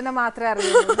മോക്ക് ഭജന മാത്രമേ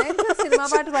അറിയുള്ളൂ. സിനിമ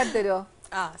പാട്ട് പാടി തരുമോ?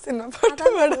 സിനിമ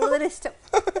പാട്ട് ഇഷ്ടം.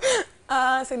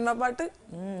 സിനിമ പാട്ട്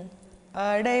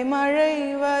അടൈമഴை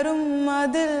വരും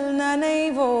അതിൽ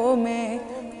നനൈவோமே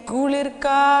குளிர்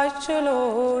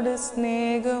காற்றலோடு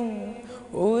സ്നേഹം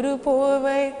ഒരു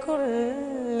പോവൈക്കുൾ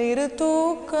ഇരു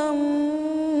தூக்கம்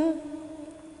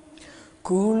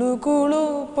குழு குழு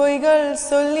பொய்கள்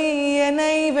சொல்லி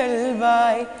என்னை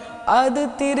வெல்வாய் அது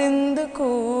திரிந்து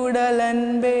கூடல்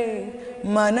அன்பே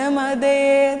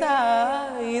மனமதேதா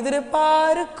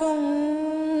எதிர்பார்க்கும்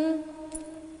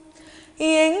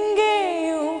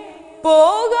எங்கேயும்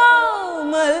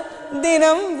போகாமல்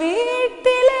தினம்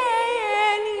வீட்டிலே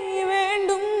நீ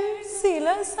வேண்டும்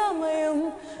சில சமயம்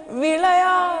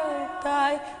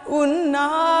விளையாட்டாய்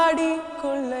உன்னாடி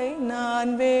கொள்ளை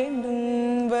நான் வேண்டும்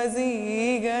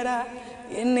வசீகரா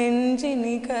என்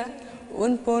நெஞ்சினிக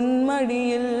உன்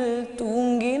பொன்மடியில்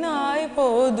தூங்கினாய்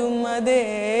போதும் அதே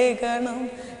கணம்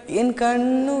என்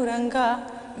கண்ணுறங்கா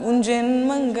உன்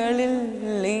ஜென்மங்களில்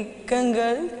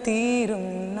இக்கங்கள்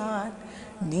தீரும் நான்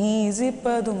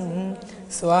நீசிப்பதும்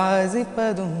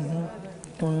சுவாசிப்பதும்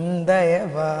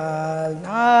உந்தயவால்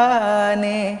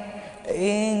நானே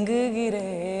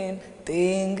ஏங்குகிறேன்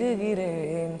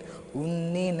தேங்குகிறேன் உன்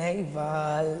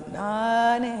நினைவால்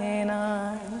நானே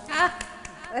நான்.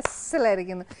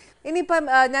 ഇനിയിപ്പം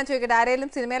ഞാൻ ചോദിക്കട്ടെ, ആരെങ്കിലും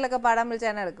സിനിമയിലൊക്കെ പാടാൻ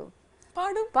വിളിച്ചാൽ എടുക്കും?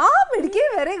 പാടും.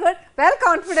 Very good, well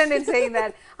confident in saying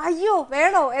that. അയ്യോ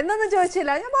വേണോ എന്നൊന്നും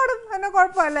ചോദിച്ചില്ല, ഞാൻ പാടും, എന്നെ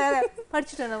കുഴപ്പമില്ല.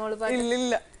 പഠിച്ചിട്ടുണ്ടോ മോള്?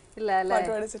 ഇല്ല അല്ലേ?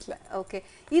 ഓക്കെ.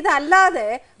 ഇതല്ലാതെ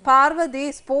പാർവതി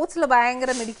സ്പോർട്സിൽ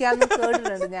ഭയങ്കര മിടിക്കാന്ന്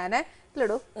കേട്ടിട്ടുണ്ട് ഞാൻ.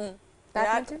 ഇല്ലടോ,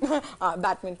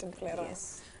 ബാഡ്മിന്റൺ പ്ലെയർ.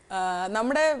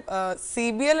 നമ്മുടെ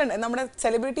CBL നമ്മുടെ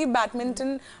സെലിബ്രിറ്റി ബാഡ്മിന്റൺ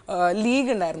ലീഗ്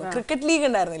ഉണ്ടായിരുന്നു, ക്രിക്കറ്റ് ലീഗ്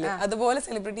ഉണ്ടായിരുന്നില്ലേ, അതുപോലെ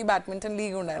സെലിബ്രിറ്റി ബാഡ്മിന്റൺ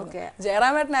ലീഗ് ഉണ്ടായിരുന്നു.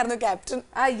 ജയറാമേട്ടനായിരുന്നു ക്യാപ്റ്റൻ.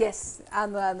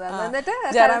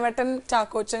 ജയറാമേട്ടൻ,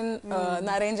 ചാക്കോച്ചൻ,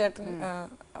 നാരായൺ ചേട്ടൻ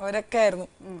അവരൊക്കെ ആയിരുന്നു.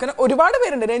 ഒരുപാട്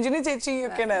പേരുണ്ട്, രഞ്ജിനി ചേച്ചി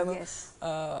ഒക്കെ ഉണ്ടായിരുന്നു.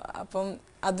 അപ്പം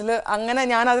അതില് അങ്ങനെ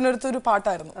ഞാൻ അതിനടുത്തൊരു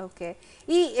പാട്ടായിരുന്നു. ഓക്കെ.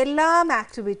 ഈ എല്ലാ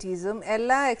ആക്ടിവിറ്റീസും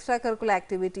എല്ലാ എക്സ്ട്രാ കരിക്കുലർ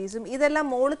ആക്ടിവിറ്റീസും ഇതെല്ലാം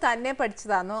മോള് തന്നെ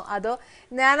പഠിച്ചതാണോ, അതോ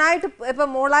ഞാനായിട്ട് ഇപ്പൊ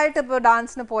മോളായിട്ട് ഇപ്പൊ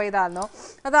ഡാൻസിന് പോയതാണോ,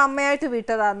 അതോ അമ്മയായിട്ട്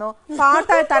വിട്ടതാണോ,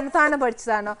 പാട്ടായിട്ട് തന്നെ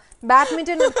പഠിച്ചതാണോ,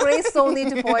 ബാഡ്മിന്റൺ ക്രേസ്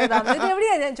തോന്നിയിട്ട് പോയതാണോ? ഇത്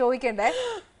എവിടെയാ ഞാൻ ചോദിക്കണ്ടേ?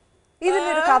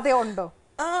 ഇതിനൊരു കഥയുണ്ടോ?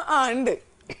 ഉണ്ട്.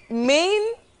 മെയിൻ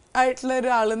ആയിട്ടുള്ള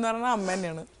ഒരാളെന്ന് പറഞ്ഞാൽ അമ്മ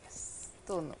തന്നെയാണ്.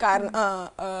 തോന്നുന്നു. കാരണം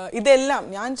ഇതെല്ലാം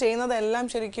ഞാൻ ചെയ്യുന്നതെല്ലാം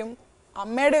ശരിക്കും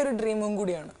അമ്മയുടെ ഒരു ഡ്രീമും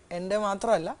കൂടിയാണ്, എൻ്റെ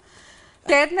മാത്രമല്ല.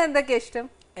 ചേട്ടന് എന്തൊക്കെയാ ഇഷ്ടം?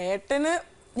 ഏട്ടന്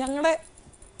ഞങ്ങളുടെ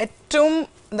ഏറ്റവും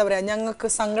എന്താ പറയുക, ഞങ്ങൾക്ക്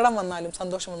സങ്കടം വന്നാലും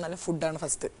സന്തോഷം വന്നാലും ഫുഡാണ്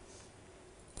ഫസ്റ്റ്.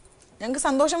 ഞങ്ങൾക്ക്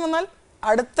സന്തോഷം വന്നാൽ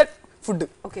അടുത്ത ഫുഡ്.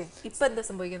 ഓക്കെ, ഇപ്പൊ എന്താ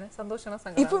സംഭവിക്കുന്നത്? സന്തോഷമാണോ?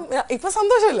 ഇപ്പൊ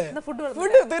സന്തോഷമല്ലേ?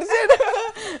 ഫുഡ് തീർച്ചയായിട്ടും.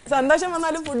 സന്തോഷം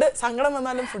വന്നാലും ഫുഡ്, സങ്കടം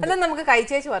വന്നാലും ഫുഡ്. അല്ല, നമുക്ക്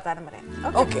കഴിച്ചേച്ച് വർത്താനം പറയാം.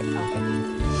 ഓക്കെ.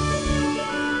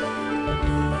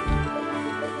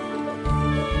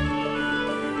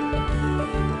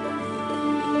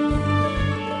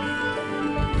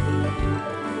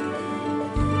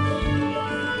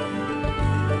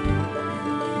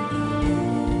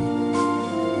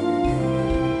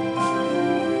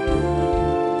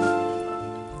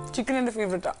 ചിക്കൻ എന്റെ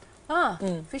ഫേവറേറ്റാ.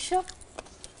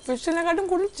 ഫിഷിനെക്കാട്ടും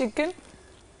കൂടുതൽ ചിക്കൻ,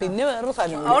 പിന്നെ വേറൊരു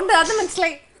സാധനം. അത്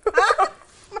മനസ്സിലായി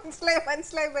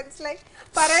മനസ്സിലായി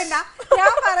പറയണ്ട,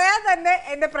 ഞാൻ പറയാൻ തന്നെ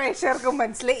എന്റെ പ്രേക്ഷകർക്കും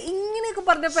മനസ്സിലായി. ഇങ്ങനെയൊക്കെ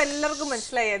പറഞ്ഞപ്പോ എല്ലാവർക്കും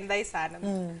മനസ്സിലായി എന്തായി സാധനം.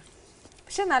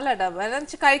 പക്ഷെ നല്ല കേട്ടോ,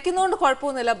 കഴിക്കുന്നതുകൊണ്ട്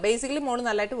കുഴപ്പമൊന്നുമില്ല. ബേസിക്കലി മോള്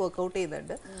നല്ലതായിട്ട് വർക്ക്ഔട്ട്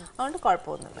ചെയ്യുന്നുണ്ട്, അതുകൊണ്ട്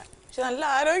കുഴപ്പമൊന്നുമില്ല. പക്ഷെ നല്ല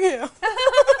ആരോഗ്യം.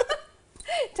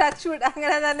 ടച്ച് വുഡ്,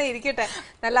 അങ്ങനെ തന്നെ ഇരിക്കട്ടെ,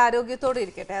 നല്ല ആരോഗ്യത്തോടെ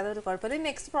ഇരിക്കട്ടെ, അതൊരു കുഴപ്പമില്ല.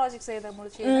 നെക്സ്റ്റ് പ്രോജക്ട്സ് ഏതാ നമ്മൾ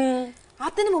ചെയ്യുന്നത്?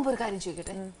 അതിന് മുമ്പ് ഒരു കാര്യം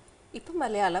ചോദിക്കട്ടെ, ഇപ്പം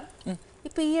മലയാളം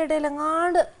ഇപ്പൊ ഈ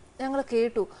ഇടയിലെങ്ങാണ്ട് ഞങ്ങൾ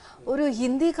കേട്ടു ഒരു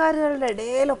ഹിന്ദിക്കാരുടെ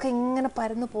ഇടയിലൊക്കെ ഇങ്ങനെ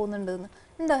പരന്നു പോകുന്നുണ്ട്.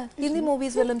 എന്താ ഹിന്ദി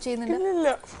മൂവീസ് വല്ലതും ചെയ്യുന്നുണ്ട്?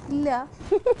 ഇല്ല,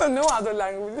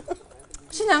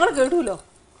 പക്ഷെ ഞങ്ങൾ കേട്ടൂലോ.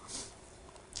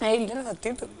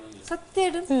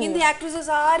 സത്യമായിട്ടും ഹിന്ദി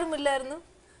ആക്ട്രസസ് ആരും ഇല്ലായിരുന്നു.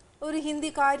 ഒരു ഹിന്ദി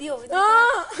കാര്യോ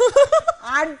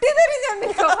അടിതറി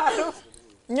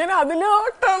ഞാൻ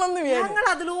അതിലോട്ടാണെന്ന് ഞങ്ങൾ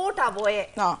അതിലോട്ടാ പോയേ.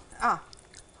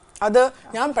 അത്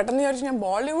ഞാൻ പെട്ടെന്ന് വിചാരിച്ചു ഞാൻ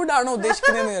ബോളിവുഡ് ആണോ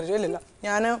ഉദ്ദേശിക്കുന്നതെന്ന് വിചാരിച്ചു. ഇല്ല,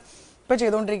 ഞാൻ ഇപ്പൊ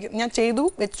ചെയ്തുകൊണ്ടിരിക്കുന്നത്, ഞാൻ ചെയ്തു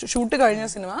ഷൂട്ട് കഴിഞ്ഞ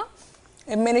സിനിമ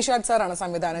എം എ നിഷാദ് സാറാണ്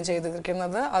സംവിധാനം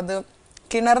ചെയ്തിരിക്കുന്നത്. അത്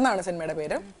കിണർ എന്നാണ് സിനിമയുടെ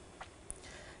പേര്.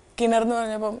 കിണർ എന്ന്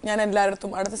പറഞ്ഞപ്പം ഞാൻ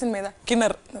എല്ലായിടത്തും അടുത്ത സിനിമ ഏതാ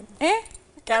കിണർ,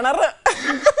 കിണർ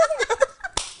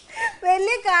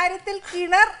വലിയ കാര്യത്തിൽ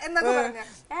കിണർ എന്നൊക്കെ പറഞ്ഞ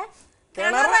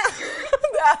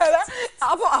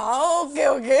അപ്പൊ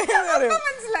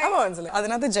മനസ്സിലായി.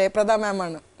 അതിനകത്ത് ജയപ്രദ മാം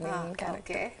ആണ്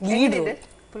ലീഡ് റോൾ.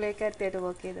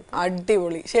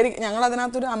 അടിപൊളി. ശരി, ഞങ്ങൾ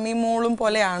അതിനകത്തൊരു അമ്മയും മോളും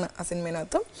പോലെയാണ് ആ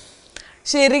സിനിമയിനകത്ത്.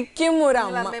 ശരിക്കും ഒരു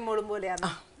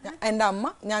എന്റെ അമ്മ,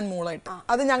 ഞാൻ മോളായിട്ട്.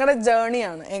 അത് ഞങ്ങളുടെ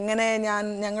ജേർണിയാണ്, എങ്ങനെ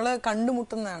ഞങ്ങള്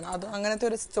കണ്ടുമുട്ടുന്നതാണ്. അത് അങ്ങനത്തെ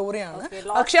ഒരു സ്റ്റോറിയാണ്.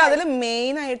 പക്ഷെ അതിൽ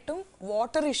മെയിൻ ആയിട്ടും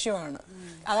വാട്ടർ ഇഷ്യൂ ആണ്.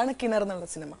 അതാണ് കിണർ എന്നുള്ള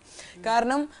സിനിമ.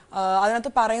 കാരണം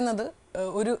അതിനകത്ത് പറയുന്നത്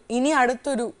ഇനി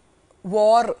അടുത്തൊരു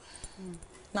വാർ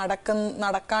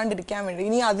നടക്കാണ്ടിരിക്കാൻ വേണ്ടി,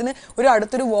 ഇനി അതിന്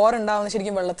അടുത്തൊരു വാർ ഉണ്ടാവുന്നത്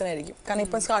ശരിക്കും വെള്ളത്തിനായിരിക്കും. കാരണം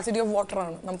ഇപ്പം സ്കാർസിറ്റി ഓഫ് വാട്ടർ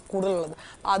ആണ് നമുക്ക് കൂടുതലുള്ളത്.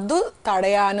 അത്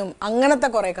തടയാനും അങ്ങനത്തെ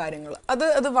കുറെ കാര്യങ്ങൾ,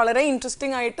 അത് വളരെ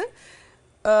ഇൻട്രസ്റ്റിംഗ് ആയിട്ട്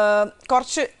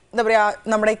കുറച്ച് എന്താ പറയാ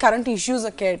നമ്മുടെ ഈ കറണ്ട് ഇഷ്യൂസ്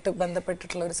ഒക്കെ ആയിട്ട്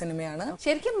ബന്ധപ്പെട്ടിട്ടുള്ള ഒരു സിനിമയാണ്.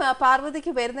 ശരിക്കും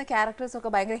പാർവതിക്ക് വരുന്ന ക്യാരക്ടേഴ്സ്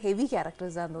ഒക്കെ ഭയങ്കര ഹെവി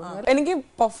ക്യാരക്ടേഴ്സ് ആണെന്ന് തോന്നുന്നു. എനിക്ക്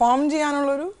പെർഫോം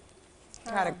ചെയ്യാനുള്ളൊരു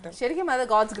ക്യാരക്ടർ ശരിക്കും അത്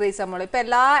ഗോഡ്സ് ഗ്രേസ്. നമ്മൾ ഇപ്പൊ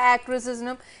എല്ലാ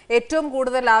ആക്ട്രസസിനും ഏറ്റവും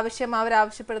കൂടുതൽ ആവശ്യം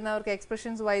അവരാവശ്യപ്പെടുന്നവർക്ക്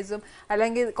എക്സ്പ്രഷൻസ് വൈസും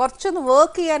അല്ലെങ്കിൽ കുറച്ചൊന്ന്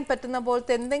വർക്ക് ചെയ്യാൻ പറ്റുന്ന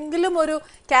പോലത്തെ എന്തെങ്കിലും ഒരു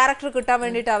ക്യാരക്ടർ കിട്ടാൻ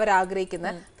വേണ്ടിയിട്ട് അവർ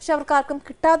ആഗ്രഹിക്കുന്നത്. പക്ഷെ അവർക്ക് ആർക്കും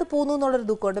കിട്ടാതെ പോകുന്നു എന്നുള്ളൊരു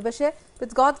ദുഃഖമുണ്ട്. പക്ഷെ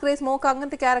വിത്ത് ഗോഡ്സ് ഗ്രേസ് മോക്ക്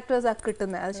അങ്ങനത്തെ ക്യാരക്ടേഴ്സ് ആ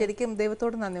കിട്ടുന്നത്. അത് ശരിക്കും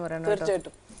ദൈവത്തോട് നന്ദി പറയണം.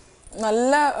 തീർച്ചയായിട്ടും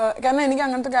നല്ല, കാരണം എനിക്ക്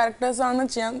അങ്ങനത്തെ ക്യാരക്ടേഴ്സ് ആണ്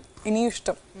ചെയ്യാൻ ഇനിയും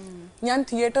ഇഷ്ടം. ഞാൻ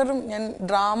തിയേറ്ററും ഞാൻ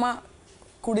ഡ്രാമ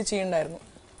കൂടി ചെയ്യണ്ടായിരുന്നു.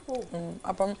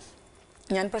 അപ്പം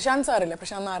ഞാൻ പ്രശാന്ത് സാറില്ലേ,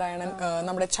 പ്രശാന്ത് നാരായണൻ,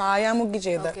 നമ്മുടെ ഛായാമുഖി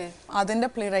ചെയ്ത് അതിന്റെ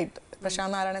പ്ലേ റൈറ്റ്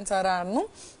പ്രശാന്ത് നാരായണൻ സാറായിരുന്നു.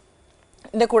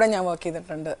 എൻ്റെ കൂടെ ഞാൻ വർക്ക്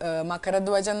ചെയ്തിട്ടുണ്ട്.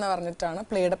 മകരധ്വജം എന്ന് പറഞ്ഞിട്ടാണ്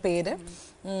പ്ലേയുടെ പേര്.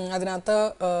 അതിനകത്ത്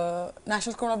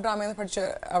നാഷണൽ സ്കൂൾ ഓഫ് ഡ്രാമയിൽ പഠിച്ച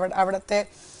അവിടുത്തെ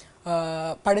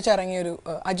പഠിച്ചിറങ്ങിയൊരു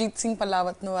അജിത് സിംഗ്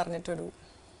പല്ലാവത്ത് എന്ന് പറഞ്ഞിട്ടൊരു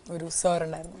സാർ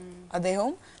ഉണ്ടായിരുന്നു.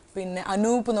 അദ്ദേഹവും പിന്നെ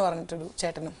അനൂപ് എന്ന് പറഞ്ഞിട്ടൊരു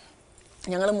ചേട്ടനും,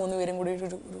 ഞങ്ങൾ മൂന്നുപേരും കൂടി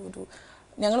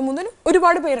ഞങ്ങൾ മൂന്നുപേരും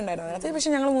ഒരുപാട് പേരുണ്ടായിരുന്നു അതിനകത്ത്. പക്ഷെ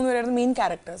ഞങ്ങൾ മൂന്നുപേരായിരുന്നു മെയിൻ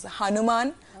ക്യാരക്ടേഴ്സ്. ഹനുമാൻ,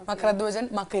 മകരധ്വജൻ,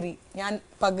 മകരി. ഞാൻ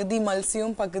പകുതി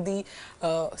മത്സ്യവും പകുതി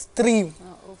സ്ത്രീയും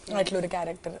ആയിട്ടുള്ളൊരു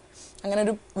ക്യാരക്ടർ. അങ്ങനെ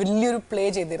ഒരു വലിയൊരു പ്ലേ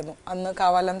ചെയ്തിരുന്നു അന്ന്.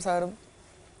 കാവാലം സാറും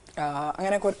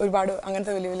അങ്ങനെ ഒരുപാട്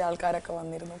അങ്ങനത്തെ വലിയ വലിയ ആൾക്കാരൊക്കെ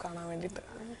വന്നിരുന്നു കാണാൻ വേണ്ടിയിട്ട്.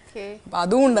 അപ്പൊ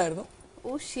അതും ഉണ്ടായിരുന്നു.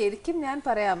 ശരിക്കും ഞാൻ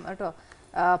പറയാം കേട്ടോ,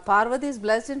 Parvathi is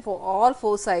blessed in all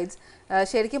four sides.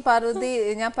 ശരിക്കും പാർവതി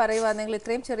ഞാൻ പറയുവാണെങ്കിൽ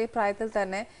ഇത്രയും ചെറിയ പ്രായത്തിൽ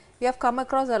തന്നെ you have come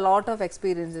across a lot of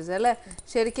experiences അല്ലേ.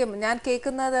 ശരിക്കും ഞാൻ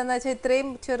കേൾക്കുന്നത് എന്ന് വെച്ചാൽ ഇത്രയും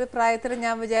ചെറിയ പ്രായത്തിൽ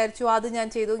ഞാൻ വിചാരിച്ചു അത് ഞാൻ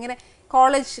ചെയ്തു, ഇങ്ങനെ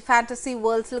കോളേജ് ഫാന്റസി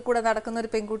വേൾഡ്സിൽ കൂടെ നടക്കുന്ന ഒരു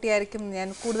പെൺകുട്ടിയായിരിക്കും ഞാൻ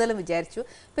കൂടുതലും വിചാരിച്ചു.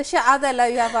 പക്ഷെ അതല്ല,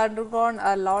 you have undergone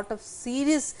a lot of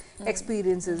serious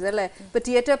experiences അല്ലേ. ഇപ്പൊ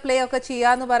തിയേറ്റർ പ്ലേ ഒക്കെ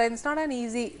ചെയ്യാന്ന് പറയുന്നത് not an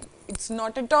easy, it's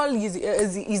not at all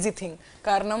easy thing.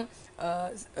 കാരണം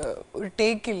ഒരു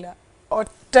ടേക്കില്ല,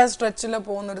 ഒറ്റ സ്ട്രെച്ചിൽ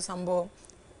പോകുന്നൊരു സംഭവം,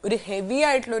 ഒരു ഹെവി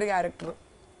ആയിട്ടുള്ളൊരു ക്യാരക്ടർ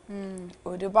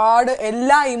ഒരുപാട്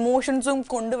എല്ലാ ഇമോഷൻസും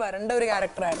കൊണ്ടുവരേണ്ട ഒരു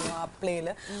ക്യാരക്ടറായിരുന്നു ആ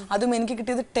പ്ലേയില്. അതും എനിക്ക്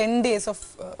കിട്ടിയത് 10 days ഓഫ്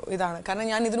ഇതാണ്. കാരണം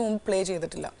ഞാൻ ഇതിനു മുമ്പ് പ്ലേ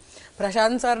ചെയ്തിട്ടില്ല.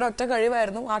 പ്രശാന്ത് സാറിന്റെ ഒറ്റ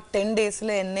കഴിവായിരുന്നു ആ 10 days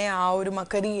എന്നെ ആ ഒരു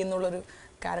മക്കരി എന്നുള്ളൊരു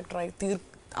ക്യാരക്ടറായി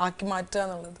ആക്കി മാറ്റുക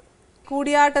എന്നുള്ളത്.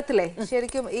 കൂടിയാട്ടത്തിലെ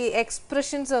ശരിക്കും ഈ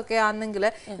എക്സ്പ്രഷൻസ് ഒക്കെ ആണെങ്കിൽ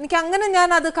എനിക്ക് അങ്ങനെ ഞാൻ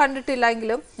അത്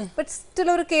കണ്ടിട്ടില്ലെങ്കിലും ബട്ട് സ്റ്റിൽ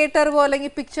ഒരു കേട്ടറിവോ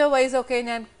അല്ലെങ്കിൽ പിക്ചർ വൈസ് ഒക്കെ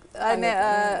ഞാൻ അതിനെ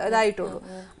ഇതായിട്ടുള്ളൂ.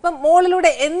 അപ്പം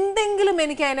മോളിലൂടെ എന്തെങ്കിലും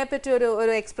എനിക്ക് അതിനെപ്പറ്റി ഒരു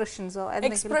എക്സ്പ്രഷൻസോ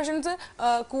എക്സ്പ്രഷൻസ്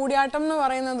കൂടിയാട്ടം എന്ന്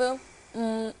പറയുന്നത്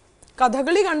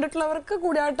കഥകളി കണ്ടിട്ടുള്ളവർക്ക്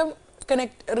കൂടിയാട്ടം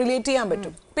റിലേറ്റ് ചെയ്യാൻ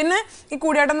പറ്റും. പിന്നെ ഈ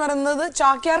കൂടിയാട്ടം എന്ന് പറയുന്നത്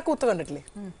ചാക്യാർ കൂത്ത് കണ്ടിട്ടില്ലേ?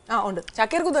 ഉണ്ട്.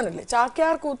 ചാക്യാർ കൂത്ത് കണ്ടിട്ടില്ലേ?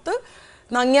 ചാക്യാർ കൂത്ത്,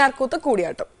 നങ്ങ്യാർ കൂത്ത്,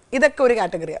 കൂടിയാട്ടം ഇതൊക്കെ ഒരു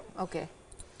കാറ്റഗറിയാണ്. ഓക്കെ.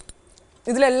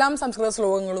 ഇതിലെല്ലാം സംസ്കൃത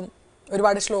ശ്ലോകങ്ങളും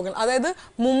ഒരുപാട് ശ്ലോകങ്ങൾ, അതായത്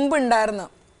മുമ്പ് ഉണ്ടായിരുന്ന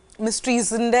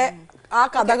മിസ്റ്ററീസിന്റെ ആ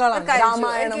കഥകളാണ്.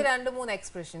 രാമായണം. 2-3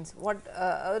 എക്സ്പ്രഷൻസ്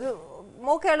ഒരു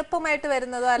മോക്ക് എളുപ്പമായിട്ട്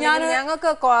വരുന്നതോ അല്ലെങ്കിൽ ഞങ്ങൾക്ക്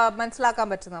മനസ്സിലാക്കാൻ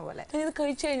പറ്റുന്ന പോലെ. ഇത്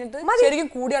കഴിച്ചു കഴിഞ്ഞിട്ട് ശരിക്കും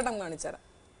കൂടിയാട്ടം കാണിച്ചുതരാം.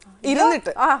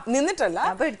 ഇരുന്നിട്ട്, നിന്നിട്ട്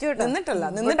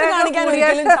കാണിക്കാൻ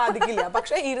ഒരിക്കലും സാധിക്കില്ല.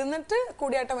 പക്ഷെ ഇരുന്നിട്ട്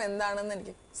കൂടിയാട്ടം എന്താണെന്ന്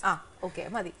എനിക്ക്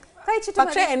മതി.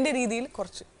 പക്ഷെ എന്റെ രീതിയിൽ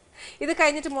കുറച്ച്. ഇത്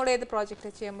കഴിഞ്ഞിട്ട് മോള് ഏത് പ്രോജക്റ്റ്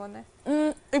ചെയ്യാൻ പോകുന്നത്?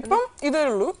 ഇപ്പം ഇതേ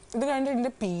ഉള്ളൂ. ഇത് കഴിഞ്ഞിട്ട്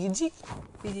എന്റെ PG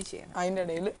ചെയ്യണം. അതിന്റെ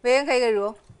ഇടയിൽ വേഗം കൈ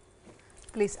കഴുകുവോ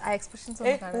പ്ലീസ്? ആ എക്സ്പ്രഷൻസ്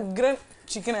ഉഗ്രൻ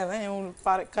ചിക്കൻ ആയിരുന്നു.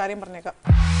 ഞാൻ കാര്യം പറഞ്ഞേക്കാം.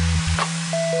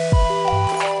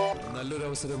 നല്ലൊരു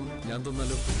അവസരം ഞാൻ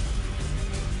തന്നല്ലോ.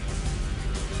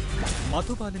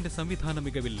 മധുപാലിന്റെ സംവിധാന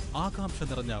മികവിൽ ആകാംക്ഷ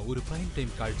നിറഞ്ഞ ഒരു പ്രൈം ടൈം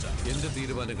കാഴ്ച. എന്റെ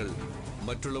തീരുമാനങ്ങൾ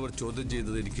മറ്റുള്ളവർ ചോദ്യം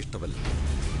ചെയ്യുന്നത് എനിക്കിഷ്ടമല്ല.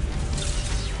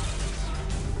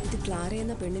 ഇത് ക്ലാര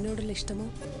എന്ന പെണ്ണിനോടുള്ള ഇഷ്ടമോ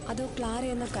അതോ ക്ലാര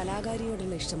എന്ന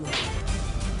കലാകാരിയോടുള്ള ഇഷ്ടമോ?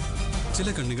 ചില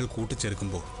കണ്ണികൾ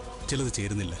കൂട്ടിച്ചേർക്കുമ്പോൾ ചിലത്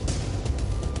ചേരുന്നില്ല.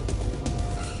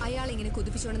 അയാൾ ഇങ്ങനെ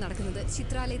കൊതിപ്പിച്ചുകൊണ്ട് നടക്കുന്നത്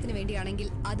ചിത്രാലയത്തിന് വേണ്ടിയാണെങ്കിൽ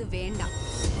അത് വേണ്ട.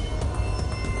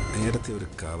 നേരത്തെ ഒരു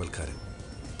കാവൽക്കാരൻ,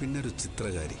 പിന്നൊരു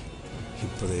ചിത്രകാരി,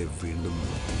 ഇപ്പോഴേ വീണ്ടും.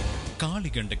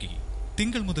 കാളികണ്ടകി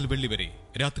തിങ്കൾ മുതൽ വെള്ളി വരെ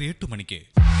രാത്രി 8 മണിക്ക്.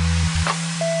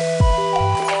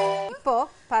 ഇപ്പോ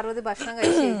പാർവതി ഭക്ഷണം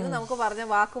കഴിച്ചു നമുക്ക് പറഞ്ഞ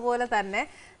വാക്കുപോലെ തന്നെ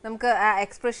നമുക്ക്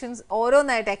എക്സ്പ്രഷൻസ്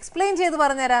ഓരോന്നായിട്ട് എക്സ്പ്ലെയിൻ ചെയ്ത്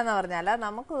പറഞ്ഞുതരാന്ന് പറഞ്ഞാൽ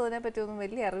നമുക്ക് ഇതിനെ പറ്റി ഒന്നും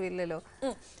വലിയ അറിവില്ലല്ലോ.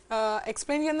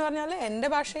 എക്സ്പ്ലെയിൻ ചെയ്യാന്ന് പറഞ്ഞാൽ എന്റെ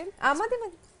ഭാഷയിൽ മതി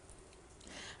മതി.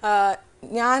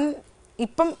 ഞാൻ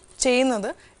ഇപ്പം ചെയ്യുന്നത്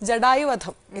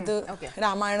ജഡായുവധം. ഇത്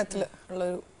രാമായണത്തിൽ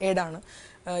ഉള്ളൊരു ഏടാണ്.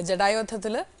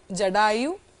 ജഡായുവധത്തില്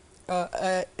ജഡായു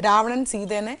രാവണൻ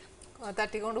സീതേനെ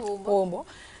തട്ടിക്കൊണ്ട് പോകുമ്പോ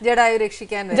ജഡായു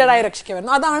രക്ഷിക്കാൻ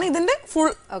വരുന്നു. അതാണ് ഇതിന്റെ ഫുൾ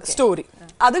സ്റ്റോറി.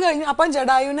 അത് കഴിഞ്ഞ് അപ്പം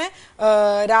ജഡായുവിനെ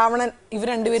രാവണൻ ഇവർ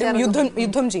രണ്ടുപേരും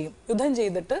യുദ്ധം ചെയ്യും. യുദ്ധം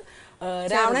ചെയ്തിട്ട്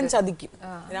രാവണൻ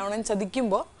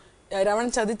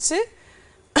ചതിച്ച്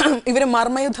ഇവര്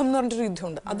മർമ്മയുദ്ധം എന്ന് പറഞ്ഞിട്ടൊരു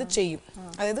യുദ്ധമുണ്ട്. അത് ചെയ്യും.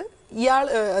 അതായത്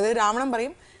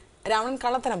രാവണൻ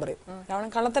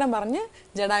കള്ളത്തരം പറഞ്ഞ്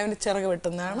ജഡായുവിന്റെ ചിറക്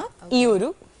വെട്ടുന്നതാണ് ഈ ഒരു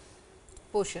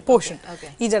പോർഷൻ.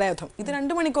 ഈ ജഡായുദ്ധം ഇത്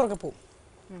 2 മണിക്കൂറൊക്കെ പോകും.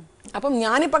 അപ്പം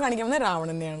ഞാനിപ്പോ കാണിക്കുന്നത്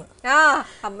രാവണനെയാണ്.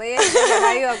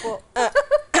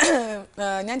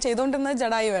 ഞാൻ ചെയ്തുകൊണ്ടിരുന്നത്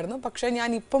ജഡായുവായിരുന്നു. പക്ഷെ ഞാൻ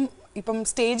ഇപ്പം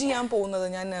സ്റ്റേജ് ചെയ്യാൻ പോകുന്നത്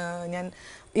ഞാൻ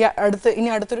ഇനി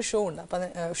അടുത്തൊരു ഷോ ഉണ്ട്. അപ്പൊ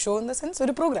ഷോ ഇൻ ദ സെൻസ്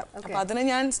ഒരു പ്രോഗ്രാം. അപ്പൊ അതിന്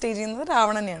ഞാൻ സ്റ്റേജ് ചെയ്യുന്നത്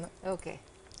രാവണനെയാണ്.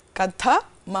 കഥ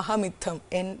മഹമിഥം.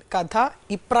 കഥ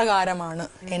ഇപ്രകാരമാണ്.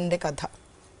 എന്റെ കഥ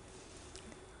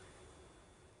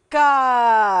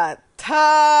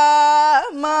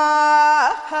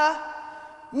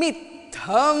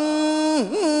മിഥം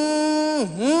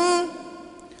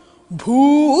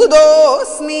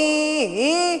ഭൂതോസ്മി.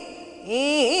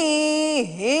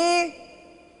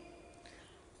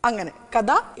 അങ്ങനെ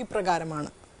കഥ ഇപ്രകാരമാണ്.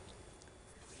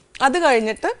 അത്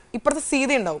കഴിഞ്ഞിട്ട് ഇപ്പുറത്ത്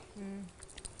സീത ഉണ്ടാവും.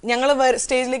 ഞങ്ങൾ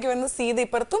സ്റ്റേജിലേക്ക് വരുന്ന സീത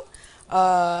ഇപ്പുറത്തും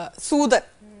സൂതൻ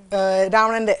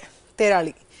രാവണന്റെ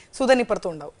തേരാളി സൂതൻ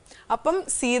ഇപ്പുറത്തും ഉണ്ടാവും. അപ്പം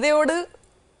സീതയോട്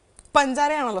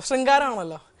പഞ്ചാരയാണല്ലോ,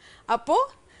 ശൃംഗാരമാണല്ലോ. അപ്പോ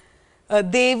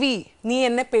ദേവി നീ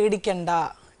എന്നെ പേടിക്കണ്ട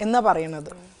എന്നാ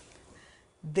പറയണത്.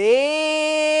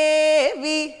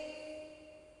 ദേവി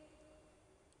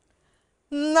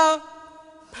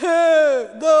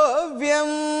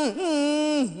ഭേദവ്യം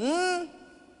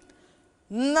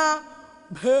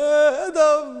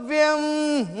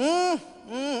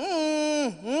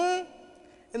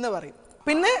എന്ന് പറയും.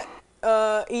 പിന്നെ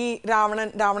ഈ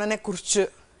രാവണനെ കുറിച്ച്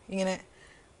ഇങ്ങനെ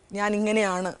ഞാൻ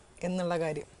ഇങ്ങനെയാണ് എന്നുള്ള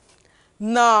കാര്യം.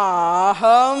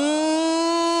 നാഹം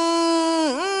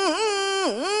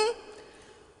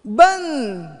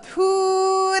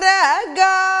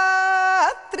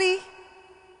ബന്ധുരഗാത്രി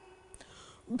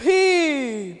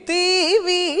ഭീതി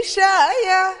വിഷയ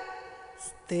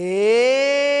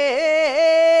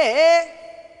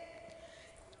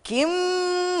കിം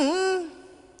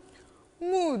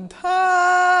മുധാ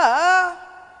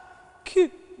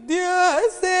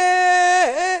ഖിദ്യസേ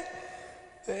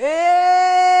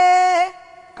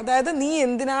അതായത് നീ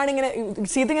എന്തിനാണ് ഇങ്ങനെ,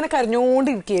 സീത ഇങ്ങനെ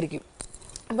കരഞ്ഞോണ്ടിരിക്കുകയായിരിക്കും.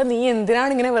 അപ്പൊ നീ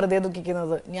എന്തിനാണ് ഇങ്ങനെ വെറുതെ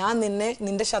ദുഃഖിക്കുന്നത്, ഞാൻ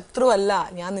നിന്റെ ശത്രുവല്ല,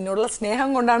 ഞാൻ നിന്നോടുള്ള സ്നേഹം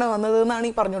കൊണ്ടാണ് വന്നത് എന്നാണ്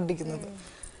ഈ പറഞ്ഞോണ്ടിരിക്കുന്നത്.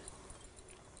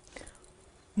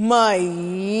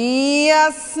 മയ്യസ്മിൻ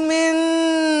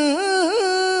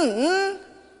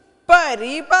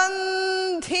പരിപന്ധിനി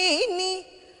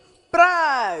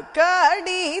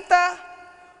പ്രകടിത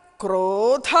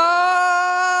ക്രോധാന്ത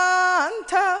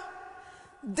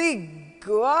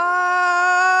ദിഗ്വാരണ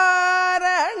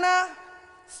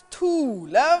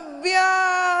സ്ഥൂലവ്യായത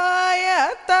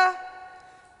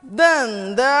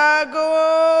ദന്തകോടികുലിശ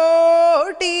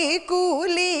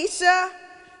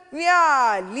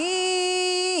വ്യാലീഢ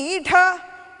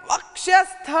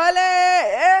വക്ഷസ്ഥലേ.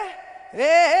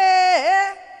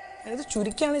 ഇത്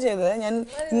ചുരുക്കിയാണ് ചെയ്തത്, ഞാൻ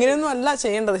ഇങ്ങനെയൊന്നും അല്ല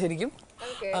ചെയ്യേണ്ടത് ശരിക്കും.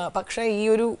 പക്ഷെ ഈ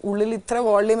ഒരു ഉള്ളിൽ ഇത്ര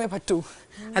വോള്യൂമേ പറ്റൂ,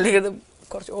 അല്ലെങ്കിൽ ഇത്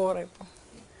കുറച്ച് ഓവറായി.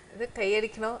 ഇത്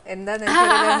കൈയടിക്കണോ എന്താന്ന്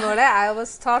ഐ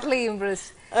വാസ് ടോട്ടലി ഇംപ്രസ്ഡ്.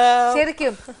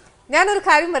 ശരിക്കും ഞാനൊരു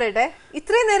കാര്യം പറയട്ടെ,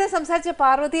 ഇത്രയും നേരം സംസാരിച്ച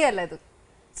പാർവതി അല്ല ഇത്.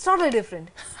 It's totally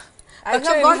different.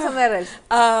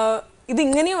 ഇത്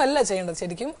ഇങ്ങനെയും അല്ല ചെയ്യേണ്ടത്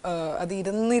ശരിക്കും. അത്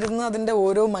ഇരുന്ന് അതിന്റെ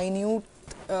ഓരോ മൈന്യൂട്ട്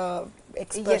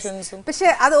എക്സ്പ്രഷൻസും. പക്ഷെ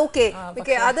അത് ഓക്കെ,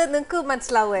 അത് നിങ്ങൾക്ക്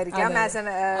മനസ്സിലാവുമായിരിക്കാം.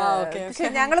 പക്ഷെ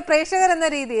ഞങ്ങൾ പ്രേക്ഷകർ എന്ന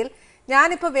രീതിയിൽ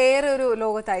ഞാനിപ്പോ വേറെ ഒരു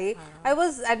ലോകത്തായി. I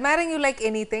was admiring you like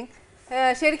anything.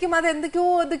 ശരിക്കും അത്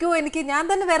എന്തൊക്കെയോ എനിക്ക് ഞാൻ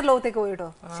തന്നെ വേറെ ലോകത്തേക്ക് പോയിട്ടോ.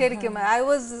 ശരിക്കും ഐ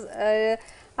വാസ്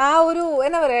ആ ഒരു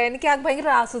എന്താ പറയാ, എനിക്ക് അത് ഭയങ്കര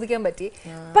ആസ്വദിക്കാൻ പറ്റി.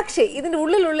 പക്ഷെ ഇതിന്റെ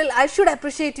ഉള്ളിൽ I should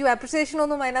appreciate U. Appreciation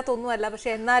ഒന്നും അതിനകത്തൊന്നും അല്ല, പക്ഷെ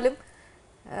എന്നാലും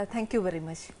thank you very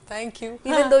much. Thank you.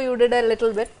 Even though you did A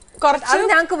little bit. അത്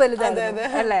ഞങ്ങൾക്ക് വലുതാണ്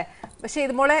അല്ലേ. പക്ഷെ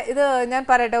ഇത് മോളെ, ഇത് ഞാൻ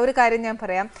പറയട്ടെ, ഒരു കാര്യം ഞാൻ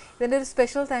പറയാം. ഇതിന്റെ ഒരു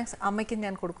സ്പെഷ്യൽ താങ്ക്സ് അമ്മയ്ക്ക്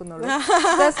ഞാൻ കൊടുക്കുന്നുള്ളൂ.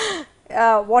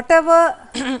 വാട്ട് എവർ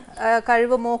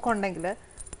കഴിവ് മോക്കുണ്ടെങ്കിൽ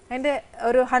അതിന്റെ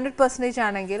ഒരു 100%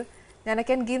 ആണെങ്കിൽ ഞാൻ I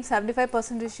can give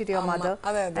 75% to your mother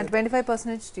and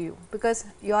 25% to you because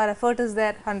your effort is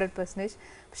there 100%.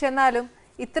 പക്ഷെ എന്നാലും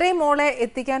ഇത്രയും മോളെ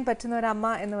എത്തിക്കാൻ പറ്റുന്ന ഒരു അമ്മ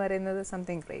എന്ന് പറയുന്നത്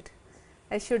something great.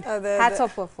 I should hats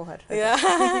off for her.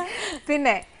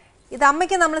 പിന്നെ ഇത്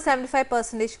അമ്മയ്ക്ക് നമ്മൾ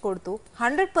 75% കൊടുത്തു.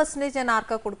 100% ഞാൻ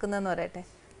ആർക്കാ കൊടുക്കുന്നതെന്ന് പറയട്ടെ,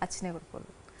 അച്ഛനെ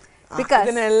കൊടുക്കുള്ളൂ. ബിക്കോസ്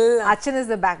അച്ഛൻ ഇസ്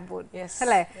ദ ബാക്ക് ബോൺ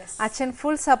അല്ലേ. അച്ഛൻ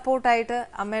ഫുൾ സപ്പോർട്ടായിട്ട്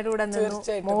അമ്മയുടെ കൂടെ നിന്നു,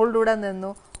 മോളുടെ കൂടെ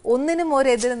നിന്നു, ഒന്നിനും ഒരു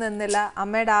എതിര് നിന്നില്ല.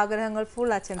 അമ്മയുടെ ആഗ്രഹങ്ങൾ ഫുൾ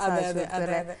അച്ഛൻ സാധിച്ചു.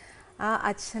 ആ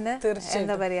അച്ഛന്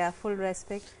എന്താ പറയാ, ഫുൾ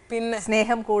റെസ്പെക്ട്, പിന്നെ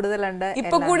സ്നേഹം കൂടുതലുണ്ട്.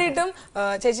 ഇപ്പൊ കൂടിയിട്ടും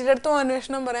ചേച്ചിയുടെ അടുത്തും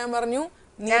അന്വേഷണം പറയാൻ പറഞ്ഞു.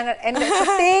 ഞങ്ങൾ എന്റെ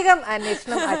പ്രത്യേകം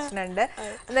അന്വേഷണം അച്ഛനുണ്ട്.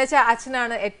 എന്ന് വെച്ചാൽ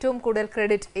അച്ഛനാണ് ഏറ്റവും കൂടുതൽ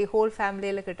ക്രെഡിറ്റ് ഈ ഹോൾ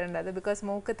ഫാമിലിയിൽ കിട്ടേണ്ടത്. ബിക്കോസ്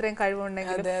മോക്ക് ഇത്രയും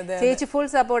കഴിവുണ്ടെങ്കിലും ചേച്ചി ഫുൾ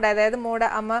സപ്പോർട്ട്, അതായത് മോളുടെ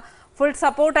അമ്മ ഫുൾ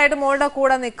സപ്പോർട്ടായിട്ട് മോളുടെ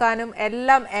കൂടെ നിൽക്കാനും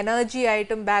എല്ലാം എനർജി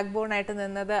ആയിട്ടും ബാക്ക് ബോൺ ആയിട്ട്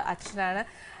നിന്നത് അച്ഛനാണ്.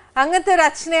 അങ്ങനത്തെ ഒരു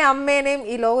അച്ഛനെ അമ്മേനെയും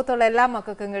ഈ ലോകത്തുള്ള എല്ലാ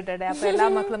മക്കൾക്കും കിട്ടട്ടെ. അപ്പൊ എല്ലാ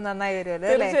മക്കളും നന്നായി വരുമല്ലോ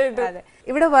അല്ലേ. അതെ,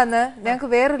 ഇവിടെ വന്ന് ഞങ്ങൾക്ക്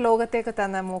വേറൊരു ലോകത്തേക്ക്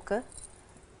തന്ന മോക്ക്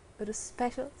ഒരു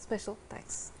സ്പെഷ്യൽ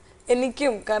താങ്ക്സ്.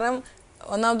 എനിക്കും, കാരണം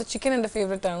ഒന്നാമത് ചിക്കൻ എൻ്റെ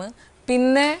ഫേവറേറ്റ് ആണ്.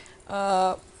 പിന്നെ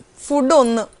ഫുഡ്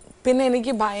ഒന്ന്, പിന്നെ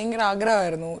എനിക്ക് ഭയങ്കര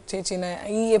ആഗ്രഹമായിരുന്നു ചേച്ചീനെ.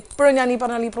 എപ്പോഴും ഞാൻ ഈ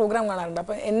പറഞ്ഞാൽ ഈ പ്രോഗ്രാം കാണാറുണ്ട്.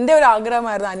 അപ്പം എൻ്റെ ഒരു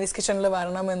ആഗ്രഹമായിരുന്നു അനീസ് കിച്ചണിൽ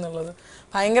വരണം എന്നുള്ളത്.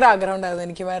 ഭയങ്കര ആഗ്രഹം ഉണ്ടായിരുന്നു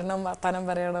എനിക്ക് വരണം, വർത്താനം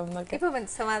പറയണം എന്നൊക്കെ.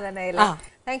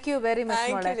 Thank you very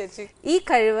much. ഈ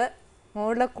കഴിവ്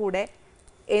മോളുടെ കൂടെ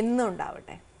എന്നും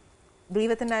ഉണ്ടാവട്ടെ.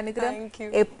 ദൈവത്തിന്റെ അനുഗ്രഹം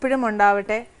എപ്പോഴും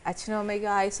ഉണ്ടാവട്ടെ. അച്ഛനും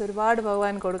അമ്മയ്ക്കും ആയുസ് ഒരുപാട്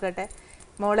ഭഗവാൻ കൊടുക്കട്ടെ.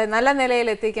 മോളെ നല്ല നിലയിൽ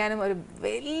എത്തിക്കാനും ഒരു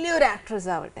വലിയൊരു ആക്ട്രസ്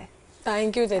ആവട്ടെ.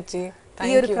 താങ്ക് യു ചേച്ചി. ഈ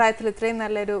ഒരു പ്രായത്തിൽ ഇത്രയും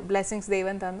നല്ലൊരു ബ്ലെസ്സിങ്സ്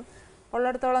ദൈവം തന്നു.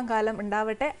 ഉള്ളിടത്തോളം കാലം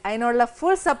ഉണ്ടാവട്ടെ. അതിനുള്ള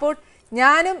ഫുൾ സപ്പോർട്ട്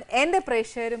ഞാനും എൻ്റെ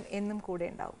പ്രേക്ഷകരും എന്നും കൂടെ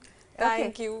ഉണ്ടാവും.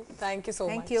 Thank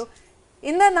you.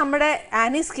 ഇന്ന് നമ്മുടെ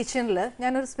ആനീസ് കിച്ചണിൽ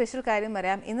ഞാനൊരു സ്പെഷ്യൽ കാര്യം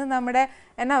പറയാം. ഇന്ന് നമ്മുടെ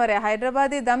എന്നാ പറയുക,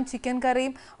 ഹൈദരാബാദി ദം ചിക്കൻ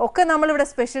കറിയും ഒക്കെ നമ്മളിവിടെ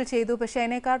സ്പെഷ്യൽ ചെയ്തു. പക്ഷെ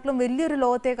അതിനെക്കാട്ടിലും വലിയൊരു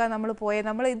ലോകത്തേക്കാണ് നമ്മൾ പോയത്.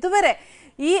 നമ്മൾ ഇതുവരെ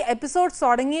ഈ എപ്പിസോഡ്സ്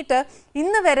തുടങ്ങിയിട്ട്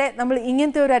ഇന്ന് വരെ നമ്മൾ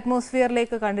ഇങ്ങനത്തെ ഒരു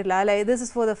അറ്റ്മോസ്ഫിയറിലേക്ക് കണ്ടില്ല അല്ലേ. This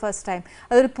is for the first time.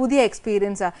 അതൊരു പുതിയ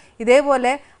എക്സ്പീരിയൻസാണ്.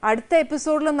 ഇതേപോലെ അടുത്ത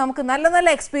എപ്പിസോഡിലും നമുക്ക് നല്ല നല്ല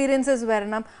എക്സ്പീരിയൻസസ്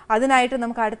വരണം. അതിനായിട്ട്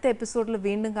നമുക്ക് അടുത്ത എപ്പിസോഡിൽ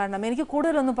വീണ്ടും കാണണം. എനിക്ക്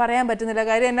കൂടുതലൊന്നും പറയാൻ പറ്റുന്നില്ല,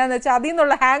 കാര്യം എന്താണെന്ന് വെച്ചാൽ അതിൽ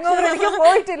നിന്നുള്ള ഹാങ് ഓവർ എനിക്ക്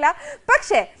പോയിട്ടില്ല.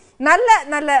 പക്ഷേ നല്ല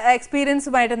നല്ല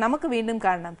എക്സ്പീരിയൻസുമായിട്ട് നമുക്ക് വീണ്ടും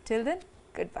കാണണം. Till then,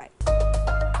 good bye.